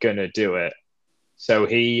quite going to do it. So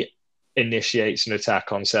he initiates an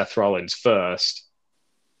attack on Seth Rollins first,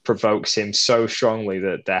 provokes him so strongly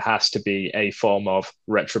that there has to be a form of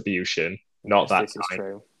retribution. Not that this is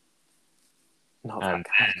true. Not that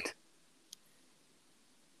kind.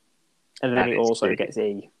 And then he also gets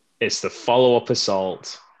E. It's the follow-up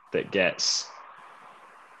assault that gets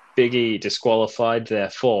Big E disqualified.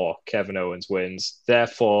 Therefore, Kevin Owens wins.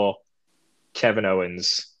 Therefore, Kevin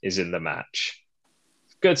Owens is in the match.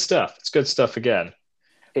 Good stuff. It's good stuff again.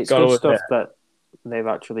 It's good stuff that they've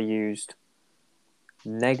actually used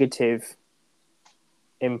negative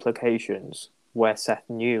implications where Seth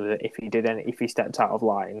knew that if he stepped out of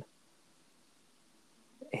line,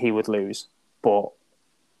 he would lose, but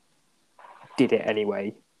did it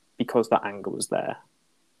anyway because that anger was there.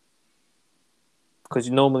 Because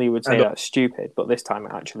normally you would say that's stupid, but this time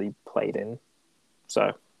it actually played in.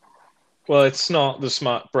 So, well, it's not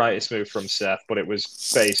the brightest move from Seth, but it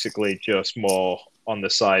was basically just more on the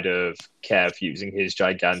side of Kev using his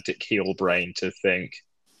gigantic heel brain to think,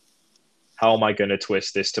 how am I going to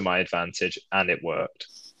twist this to my advantage? And it worked.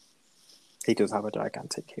 He does have a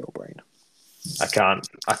gigantic heel brain. I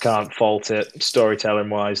can't fault it.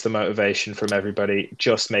 Storytelling wise, the motivation from everybody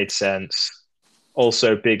just made sense.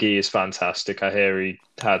 Also, Big E is fantastic. I hear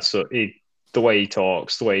the way he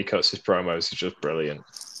talks, the way he cuts his promos is just brilliant.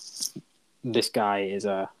 This guy he's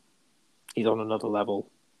on another level.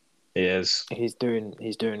 He is. He's doing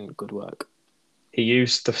good work. He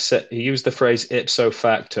used the phrase ipso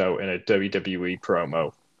facto in a WWE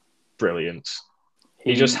promo. Brilliant.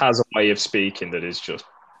 He just has a way of speaking that is just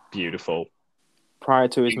beautiful. Prior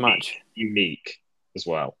to his match, unique as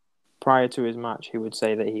well. Prior to his match, he would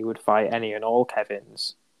say that he would fight any and all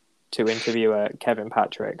Kevins to interview Kevin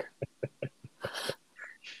Patrick.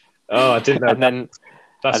 Oh, I didn't know.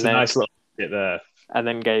 That's a nice little bit there. And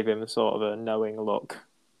then gave him sort of a knowing look,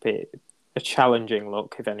 a challenging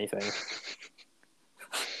look, if anything.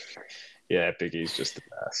 Yeah, Big E's just the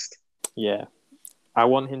best. Yeah. I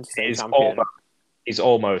want him to stay champion. He's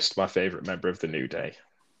almost my favourite member of the New Day.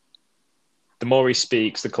 The more he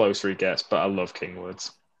speaks, the closer he gets, but I love King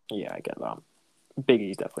Woods. Yeah, I get that. Big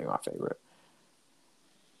E's definitely my favourite.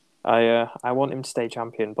 I want him to stay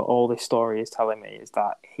champion, but all this story is telling me is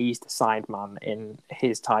that he's the side man in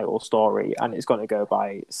his title story, and it's going to go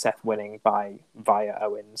by Seth winning via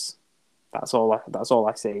Owens. That's all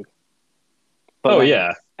I see. But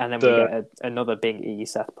and then we get another Big E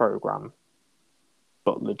Seth program,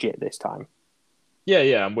 but legit this time.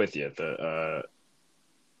 Yeah, I'm with you.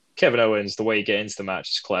 Kevin Owens, the way he gets into the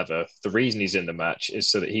match is clever. The reason he's in the match is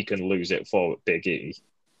so that he can lose it for Big E.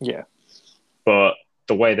 Yeah. But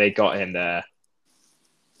the way they got him there,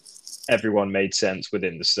 everyone made sense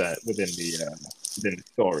within the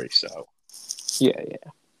story. So, yeah.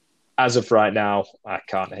 As of right now, I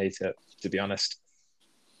can't hate it, to be honest.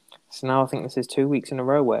 So now I think this is 2 weeks in a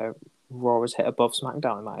row where Raw has hit above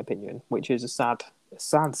SmackDown, in my opinion, which is a sad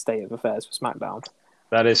state of affairs for SmackDown.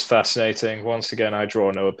 That is fascinating. Once again, I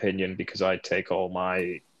draw no opinion because I take all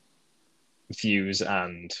my views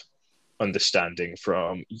and understanding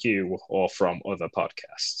from you or from other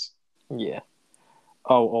podcasts. Yeah.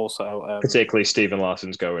 Oh, also... particularly Stephen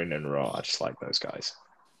Larson's Going in Raw. I just like those guys.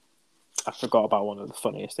 I forgot about one of the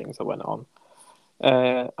funniest things that went on.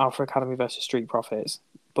 Alpha Academy versus Street Profits,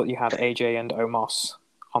 but you had AJ and Omos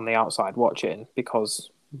on the outside watching because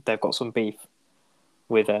they've got some beef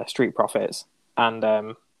with Street Profits. And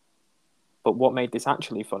but what made this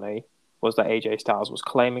actually funny was that AJ Styles was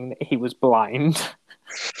claiming that he was blind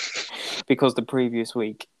because the previous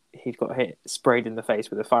week he'd got sprayed in the face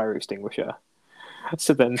with a fire extinguisher.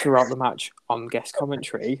 So then throughout the match on guest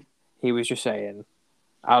commentary, he was just saying,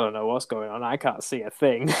 I don't know what's going on. I can't see a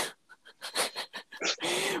thing.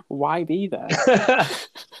 Why be there? That's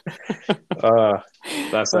Oh,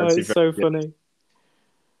 actually it's so very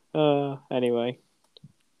funny. Anyway,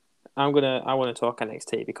 I want to talk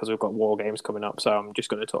NXT because we've got War Games coming up, so I'm just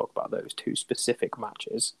going to talk about those two specific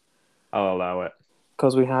matches. I'll allow it.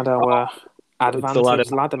 Because we had our It's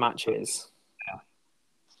the ladder matches.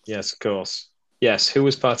 Yes, of course. Yes, who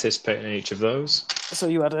was participating in each of those? So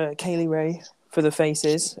you had Kaylee Ray for the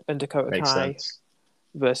faces and Dakota Makes Kai sense.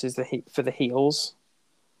 versus for the heels.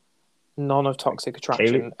 None of Toxic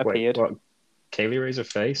Attraction appeared. What? Kaylee Ray's a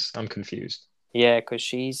face? I'm confused. Yeah, because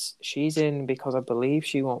she's in because I believe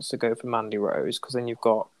she wants to go for Mandy Rose. Because then you've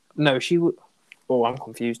got Oh, I'm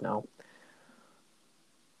confused now.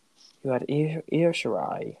 You had Io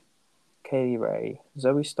Shirai, Kaylee Ray,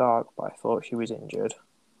 Zoe Stark, but I thought she was injured.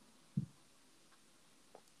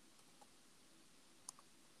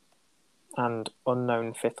 And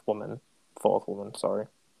unknown fourth woman, sorry.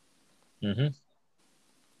 Mm-hmm.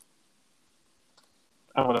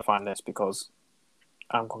 I'm going to find this because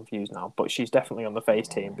I'm confused now. But she's definitely on the face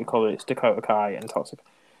team because it's Dakota Kai and Toxic.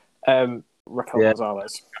 Raquel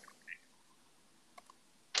Gonzalez.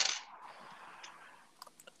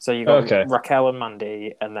 So you got Raquel and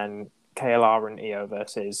Mandy, and then KLR and Io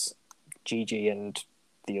versus Gigi and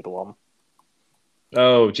the other one.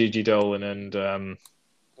 Oh, Gigi Dolan and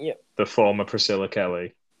the former Priscilla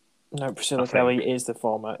Kelly. No, Priscilla Kelly is the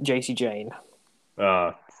former JC Jane.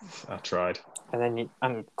 I tried. And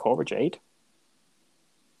then Cora Jade.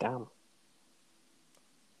 Damn.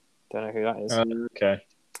 Don't know who that is. Okay.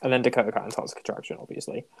 And then Dakota Kai and Toxic Attraction,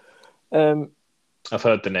 obviously. I've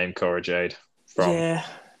heard the name Cora Jade from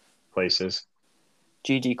places.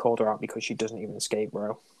 Gigi called her out because she doesn't even skate,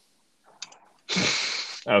 bro.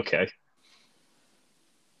 Okay.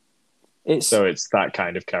 So it's that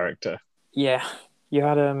kind of character. Yeah.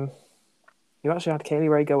 You actually had Kaylee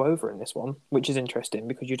Ray go over in this one, which is interesting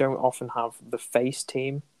because you don't often have the face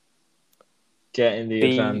team getting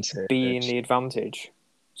the advantage. Being the advantage.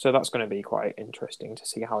 So that's going to be quite interesting to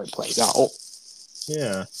see how it plays out.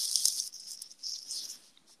 Yeah.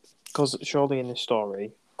 Because surely in this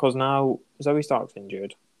story, because now Zoe Stark's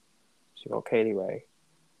injured, so you've got Kaylee Ray.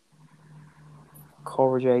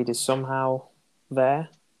 Cora Jade is somehow there.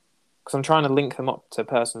 Because I'm trying to link them up to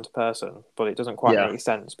person, but it doesn't quite make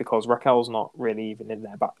sense because Raquel's not really even in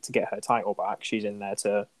there back to get her title back. She's in there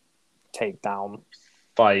to take down.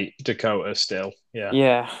 Fight Dakota still. Yeah.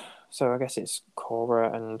 Yeah. So I guess it's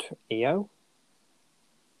Cora and Io.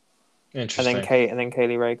 Interesting. And then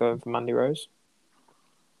Kaylee Ray going for Mandy Rose.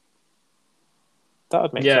 That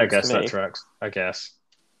would make sense. Yeah, I guess that tracks. I guess.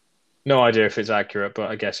 No idea if it's accurate, but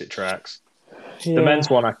I guess it tracks. Yeah. The men's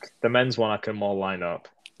one I can more line up.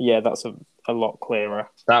 Yeah, that's a lot clearer.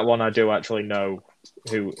 That one I do actually know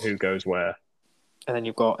who goes where. And then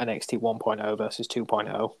you've got NXT 1.0 versus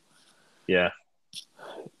 2.0. Yeah.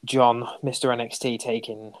 John, Mr. NXT,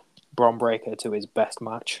 taking Bron Breakker to his best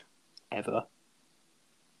match ever.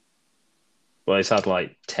 Well, he's had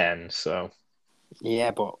like 10, so. Yeah,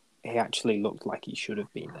 but he actually looked like he should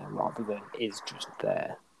have been there rather than is just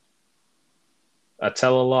there. I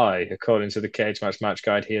tell a lie. According to the Cage Match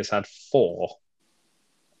Guide, he has had 4.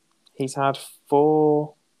 He's had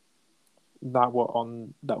 4 that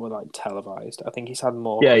were like televised. I think he's had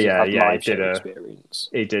more. Yeah. Live show experience.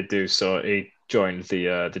 He did do so. He joined the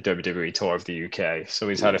WWE tour of the UK, so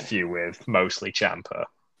he's had a few with mostly Ciampa,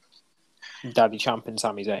 Daddy Ciampa and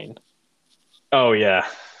Sami Zayn. Oh yeah,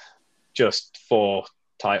 just 4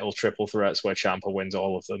 title triple threats where Ciampa wins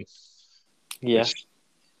all of them. Yeah, which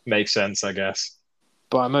makes sense, I guess.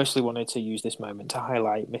 But I mostly wanted to use this moment to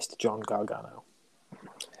highlight Mr. John Gargano.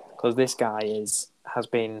 Because this guy has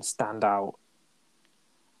been standout,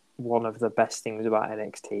 one of the best things about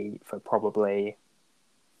NXT for probably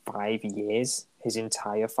 5 years, his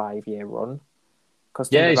entire 5-year run. Because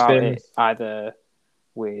think about it, either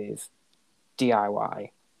with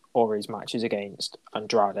DIY or his matches against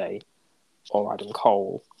Andrade or Adam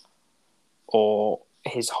Cole or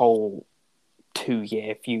his whole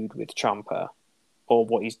 2-year feud with Ciampa or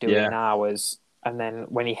what he's doing now and then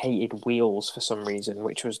when he hated Wheels for some reason,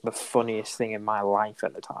 which was the funniest thing in my life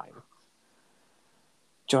at the time.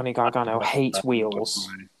 Johnny Gargano hates Wheels.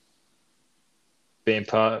 Being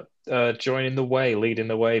joining the way, leading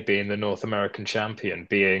the way, being the North American champion,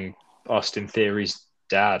 being Austin Theory's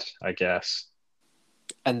dad, I guess.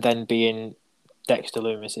 And then being Dexter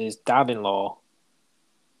Lumis's dad-in-law.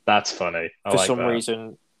 That's funny. For some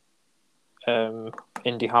reason,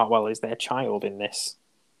 Indy Hartwell is their child in this.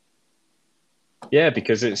 Yeah,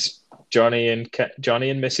 because it's Johnny and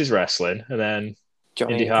Mrs. Wrestling, and then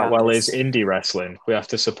Johnny Indy and Hartwell is Candice. indie wrestling. We have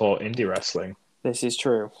to support indie wrestling. This is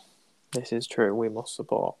true. We must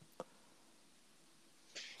support.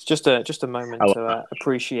 It's just a moment to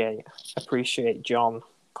appreciate John,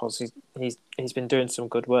 because he's been doing some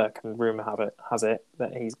good work, and rumor has it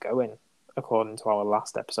that he's going, according to our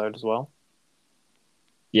last episode as well.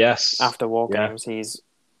 Yes. After War Games, he's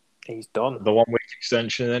done. The 1 week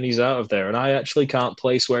extension, and then he's out of there. And I actually can't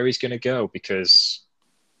place where he's going to go, because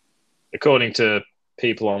according to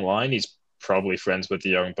people online, he's probably friends with the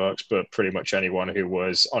Young Bucks, but pretty much anyone who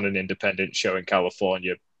was on an independent show in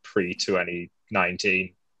California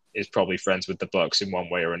pre-2019 is probably friends with the Bucks in one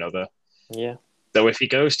way or another. Yeah. So if he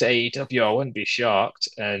goes to AEW, I wouldn't be shocked.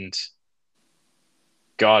 And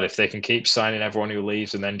God, if they can keep signing everyone who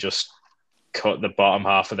leaves and then just cut the bottom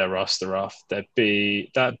half of their roster off,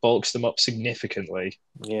 that bulks them up significantly.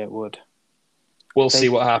 Yeah, it would. We'll see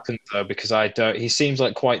what happens though, because he seems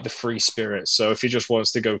like quite the free spirit. So if he just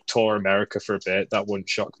wants to go tour America for a bit, that wouldn't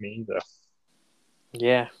shock me either.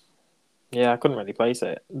 Yeah. Yeah, I couldn't really place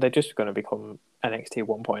it. They're just going to become NXT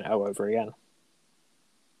 1.0 over again.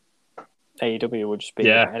 AEW would just be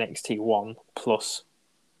NXT 1 plus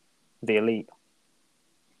the Elite.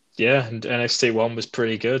 Yeah, and NXT 1 was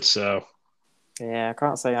pretty good, so... Yeah, I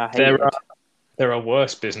can't say I hated it. There are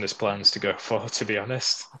worse business plans to go for, to be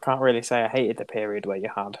honest. I can't really say I hated the period where you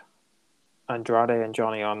had Andrade and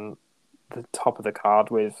Johnny on the top of the card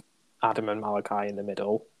with Adam and Malachi in the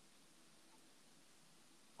middle.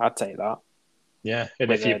 I'd take that. Yeah,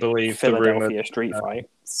 and if you believe Philadelphia street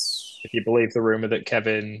fights. If you believe the rumor that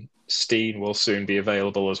Kevin Steen will soon be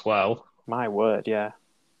available as well. My word, yeah.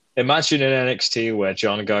 Imagine an NXT where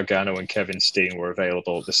John Gargano and Kevin Steen were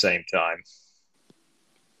available at the same time.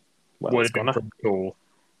 Well, would have been pretty cool.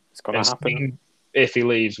 It's going to happen. Steen, if he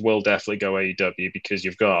leaves, will definitely go AEW, because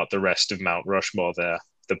you've got the rest of Mount Rushmore there.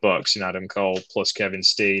 The Bucks and Adam Cole plus Kevin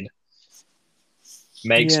Steen.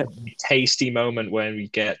 Makes a tasty moment when we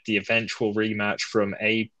get the eventual rematch from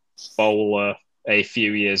a bowler a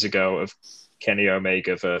few years ago of Kenny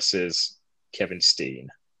Omega versus Kevin Steen.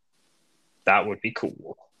 That would be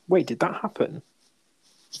cool. Wait, did that happen?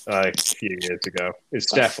 A few years ago.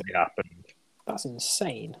 It's definitely happened. That's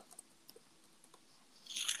insane.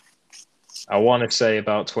 I want to say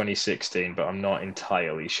about 2016, but I'm not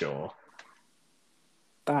entirely sure.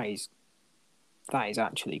 That is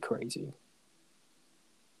actually crazy.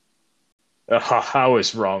 I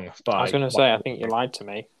was wrong. I was going to say, I think you lied to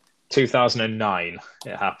me. 2009,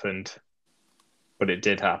 it happened. But it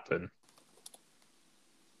did happen.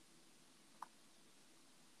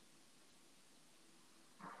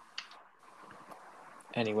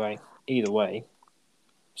 Anyway, either way,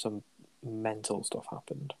 some mental stuff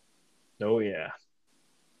happened. Oh, yeah.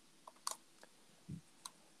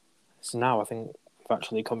 So now I think we've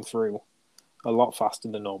actually come through a lot faster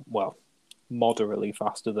than normal. Well, moderately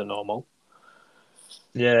faster than normal.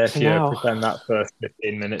 Yeah, if you pretend that first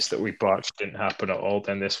 15 minutes that we botched didn't happen at all,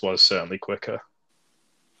 then this was certainly quicker.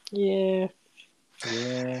 Yeah.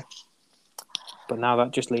 But now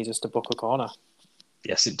that just leads us to Booker Corner.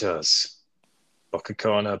 Yes, it does. Booker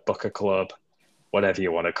Corner, Booker Club, whatever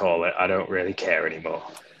you want to call it. I don't really care anymore.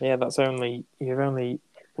 Yeah, you've only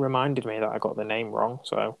reminded me that I got the name wrong,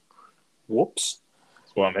 so whoops.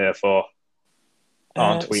 That's what I'm here for.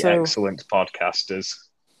 Aren't we excellent podcasters?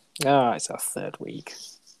 It's our third week.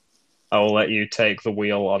 I will let you take the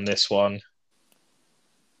wheel on this one.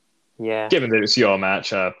 Yeah. Given that it's your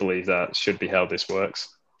match, I believe that should be how this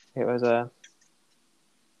works. It was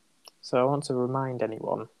So I want to remind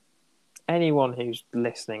anyone who's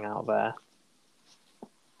listening out there.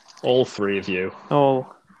 All three of you.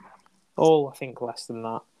 All I think less than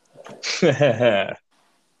that.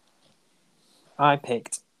 I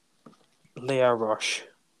picked Lio Rush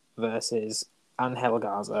versus Angel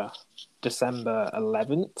Garza, December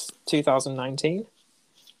 11th, 2019.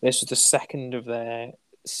 This was the second of their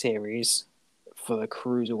series for the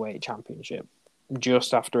Cruiserweight Championship,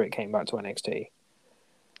 just after it came back to NXT.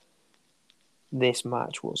 This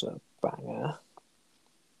match was a banger.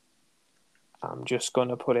 I'm just going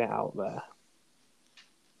to put it out there.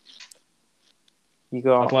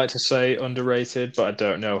 I'd like to say underrated, but I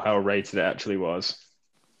don't know how rated it actually was.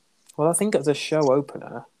 Well, I think as a show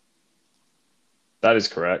opener, that is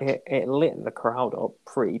correct. It lit the crowd up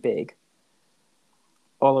pretty big.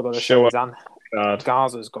 All I've got to say is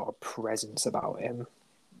Garza's got a presence about him.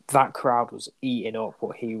 That crowd was eating up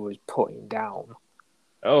what he was putting down.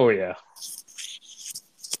 Oh, yeah.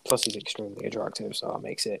 Plus, he's extremely attractive, so that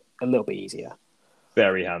makes it a little bit easier.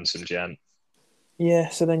 Very handsome gent. Yeah,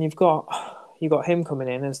 so then you've got him coming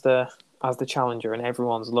in as the as the challenger, and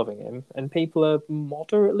everyone's loving him, and people are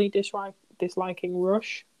moderately disliking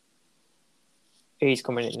Rush. He's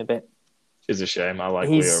coming in a bit. It's a shame. I like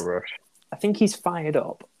Lio Rush. I think he's fired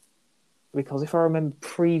up because if I remember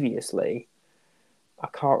previously, I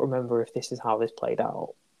can't remember if this is how this played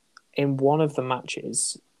out. In one of the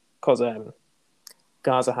matches, because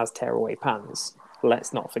Garza has tearaway pants,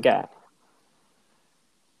 let's not forget.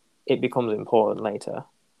 It becomes important later.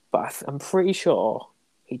 But I'm pretty sure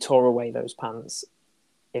he tore away those pants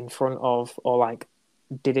in front of, or like,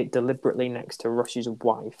 did it deliberately next to Rush's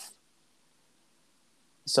wife.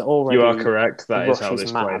 So already... You are correct. That Rush is how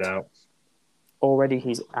this played out. Already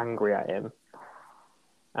he's angry at him.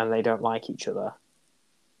 And they don't like each other.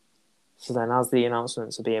 So then as the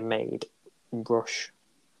announcements are being made, Rush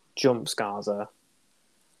jumps Garza.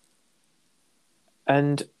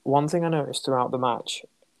 And one thing I noticed throughout the match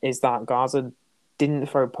is that Garza didn't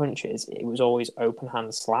throw punches. It was always open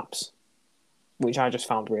hand slaps, which I just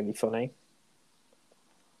found really funny.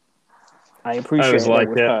 I appreciate it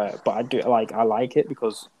with her, but I like it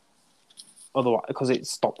because otherwise, because it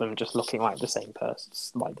stopped them just looking like the same person,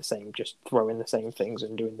 like the same, just throwing the same things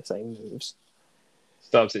and doing the same moves.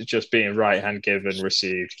 Stops it just being right hand given,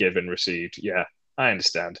 received. Yeah, I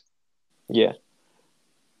understand. Yeah.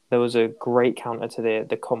 There was a great counter to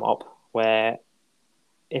the come up where,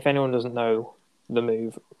 if anyone doesn't know the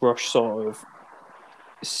move, Rush sort of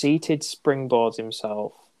seated springboards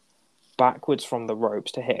himself backwards from the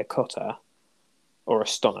ropes to hit a cutter, or a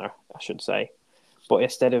stunner, I should say. But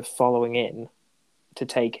instead of following in to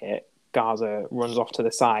take it, Garza runs off to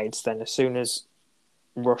the sides. Then as soon as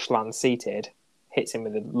Rush lands seated, hits him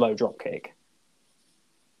with a low drop kick.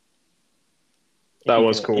 That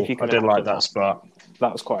was cool. I did like that spot.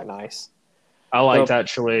 That was quite nice. I liked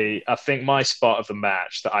actually, I think my spot of the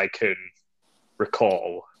match that I can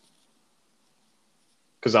recall,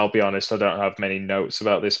 because I'll be honest, I don't have many notes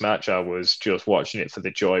about this match. I was just watching it for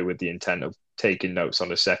the joy with the intent of taking notes on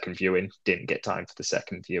the second viewing. Didn't get time for the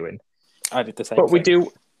second viewing. I did the same thing.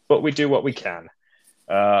 But we do what we can.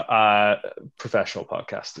 Professional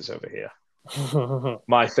podcasters over here.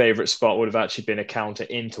 My favourite spot would have actually been a counter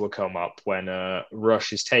into a come up when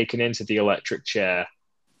Rush is taken into the electric chair,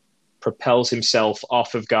 propels himself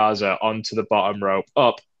off of Garza onto the bottom rope,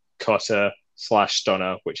 up, cutter /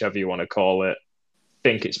 stunner, whichever you want to call it.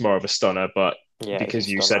 Think it's more of a stunner, but because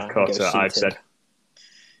you said cutter, I've said...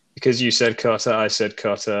 Because you said cutter, I said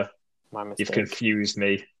cutter. My mistake. You've confused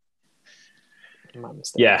me. My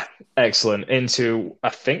mistake. Yeah, excellent. Into, I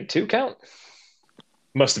think, 2 count?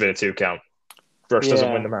 Must have been a 2 count. Rush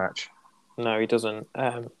doesn't win the match. No, he doesn't.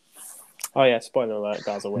 Oh yeah, spoiler alert,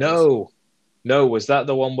 Garza wins. No, was that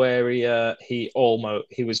the one where he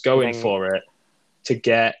was going for it to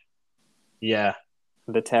get the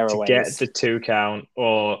tearaways, to get the 2 count,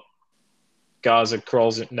 or Garza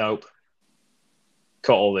crawls it? Nope.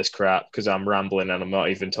 Cut all this crap because I'm rambling and I'm not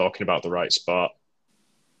even talking about the right spot.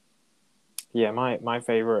 Yeah, my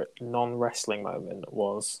favorite non-wrestling moment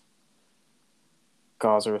was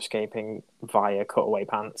Garza escaping via cutaway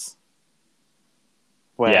pants,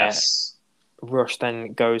 where Rush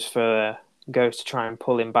then goes to try and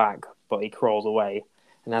pull him back, but he crawls away,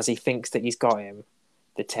 and as he thinks that he's got him,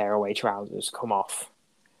 the tearaway trousers come off,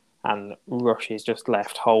 and Rush is just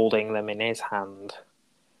left holding them in his hand.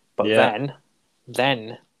 But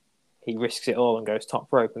then he risks it all and goes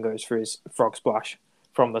top rope and goes for his frog splash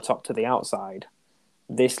from the top to the outside.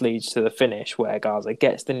 This leads to the finish where Garza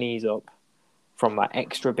gets the knees up from that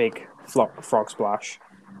extra big frog splash,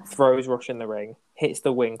 throws Rush in the ring, hits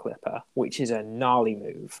the wing clipper, which is a gnarly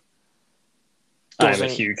move. I'm a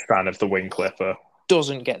huge fan of the wing clipper.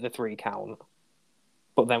 Doesn't get the 3 count.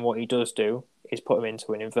 But then what he does do is put him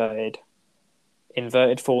into an inverted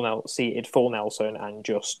seated full Nelson and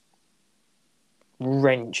just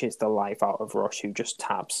wrenches the life out of Rush, who just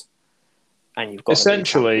taps. And you've got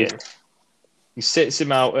essentially, he sits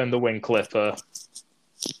him out in the wing clipper,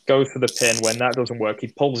 goes for the pin. When that doesn't work, he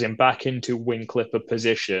pulls him back into wing clipper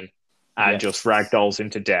position and just ragdolls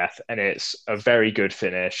him to death. And it's a very good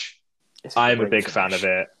finish. I'm a big fan of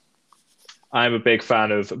it. I'm a big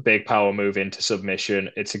fan of big power move into submission.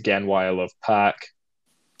 It's again why I love Pac.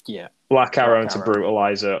 Yeah. Black Arrow into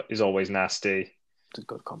Brutalizer is always nasty. It's a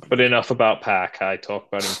good combination. But enough about Pac. I talk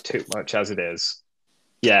about him too much as it is.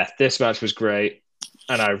 Yeah, this match was great.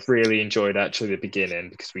 And I really enjoyed actually the beginning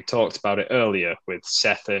because we talked about it earlier with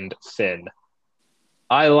Seth and Finn.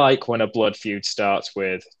 I like when a blood feud starts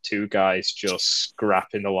with 2 guys just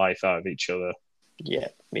scrapping the life out of each other. Yeah,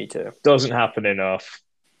 me too. Doesn't happen enough.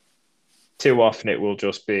 Too often it will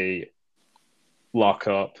just be lock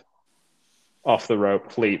up, off the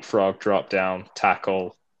rope, leapfrog, drop down,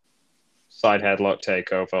 tackle, side headlock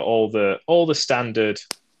takeover, all the standard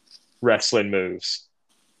wrestling moves.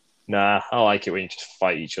 Nah, I like it when you just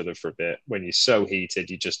fight each other for a bit. When you're so heated,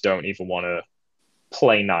 you just don't even want to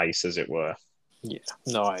play nice, as it were. Yeah,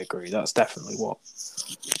 no, I agree. That's definitely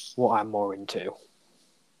what I'm more into.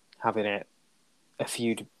 Having a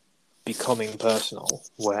feud becoming personal,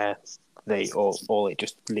 where all it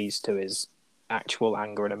just leads to is actual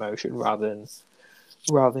anger and emotion, rather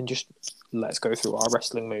than just let's go through our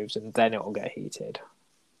wrestling moves and then it'll get heated.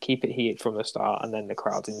 Keep it heated from the start, and then the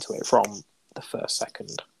crowd's into it from the first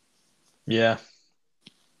second. Yeah,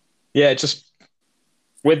 just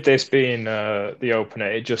with this being the opener,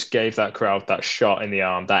 it just gave that crowd that shot in the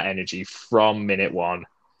arm, that energy from minute one.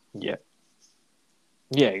 Yeah,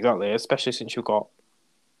 exactly. Especially since you've got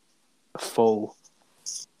a full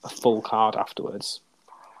card afterwards.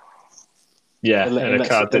 Yeah, It and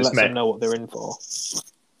lets them know what they're in for.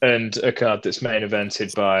 And a card that's main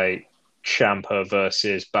evented by Ciampa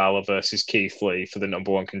versus Balor versus Keith Lee for the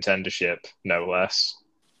number one contendership, no less.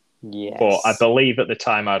 Yes. Or I believe at the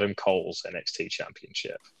time Adam Cole's NXT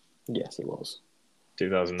Championship. Yes, it was.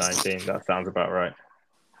 2019, that sounds about right.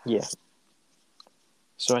 Yeah.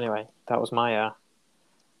 So anyway, that was my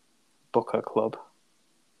Booker Club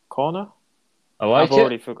corner. I like it.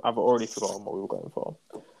 I've already forgotten what we were going for.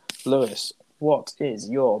 Lewis, what is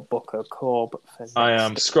your Booker Club for next I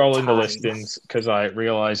am scrolling time? the listings because I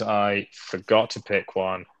realise I forgot to pick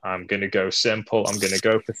one. I'm going to go simple. I'm going to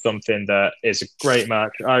go for something that is a great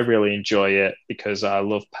match. I really enjoy it because I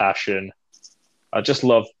love passion. I just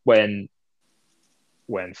love when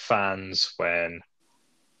fans, when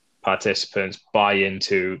participants buy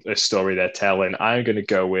into the story they're telling. I'm going to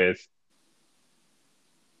go with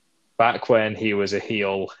back when he was a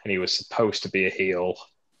heel and he was supposed to be a heel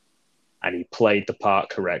and he played the part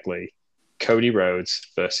correctly. Cody Rhodes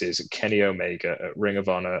versus Kenny Omega at Ring of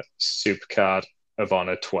Honor Supercard of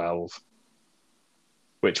Honor 12,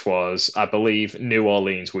 which was, I believe, New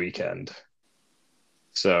Orleans weekend.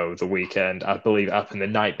 So the weekend, I believe, happened the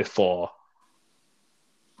night before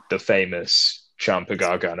the famous Ciampa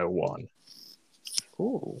Gargano won.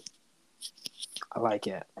 Ooh, I like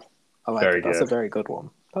it. I like Very it. That's good. a very good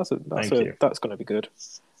one. That's you. That's going to be good.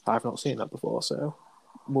 I've not seen that before, so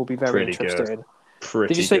we'll be very Pretty interested. good.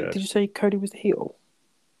 Pretty Did you say Cody was the heel?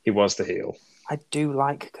 He was the heel. I do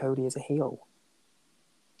like Cody as a heel.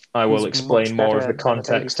 I will explain more of the than a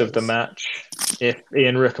context of the babyface. match. If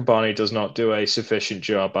Ian Riccaboni does not do a sufficient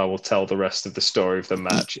job, I will tell the rest of the story of the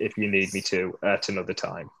match if you need me to at another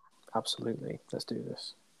time. Absolutely. Let's do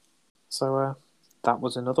this. So that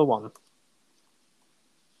was another one.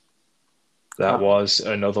 That was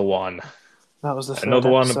another one. That was the third Another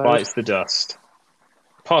one episode. bites the dust.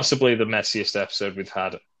 Possibly the messiest episode we've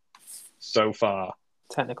had so far.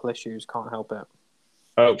 Technical issues, can't help it.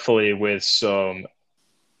 Hopefully with some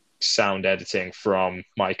sound editing from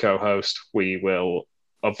my co-host, we will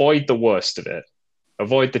avoid the worst of it.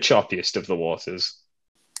 Avoid the choppiest of the waters.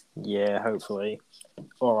 Yeah, hopefully.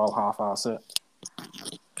 Or I'll half-arse it.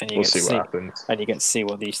 And we'll see what happens. And you get to see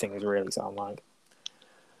what these things really sound like.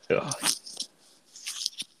 Ugh.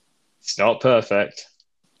 It's not perfect.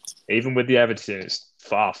 Even with the editing, it's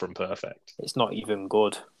far from perfect. It's not even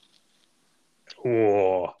good.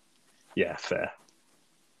 Oh, yeah, fair.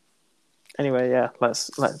 Anyway, yeah,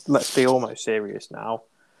 let's be almost serious now.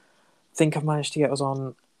 I think I've managed to get us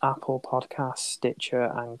on Apple Podcasts, Stitcher,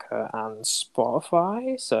 Anchor, and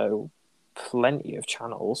Spotify. So plenty of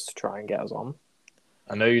channels to try and get us on.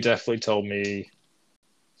 I know you definitely told me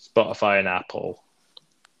Spotify and Apple.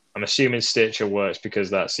 I'm assuming Stitcher works because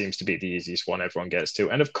that seems to be the easiest one everyone gets to.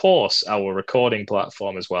 And of course, our recording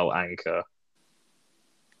platform as well, Anchor.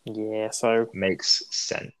 Yeah, so... Makes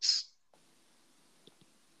sense.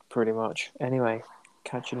 Pretty much. Anyway,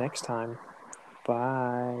 catch you next time.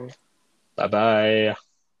 Bye. Bye-bye.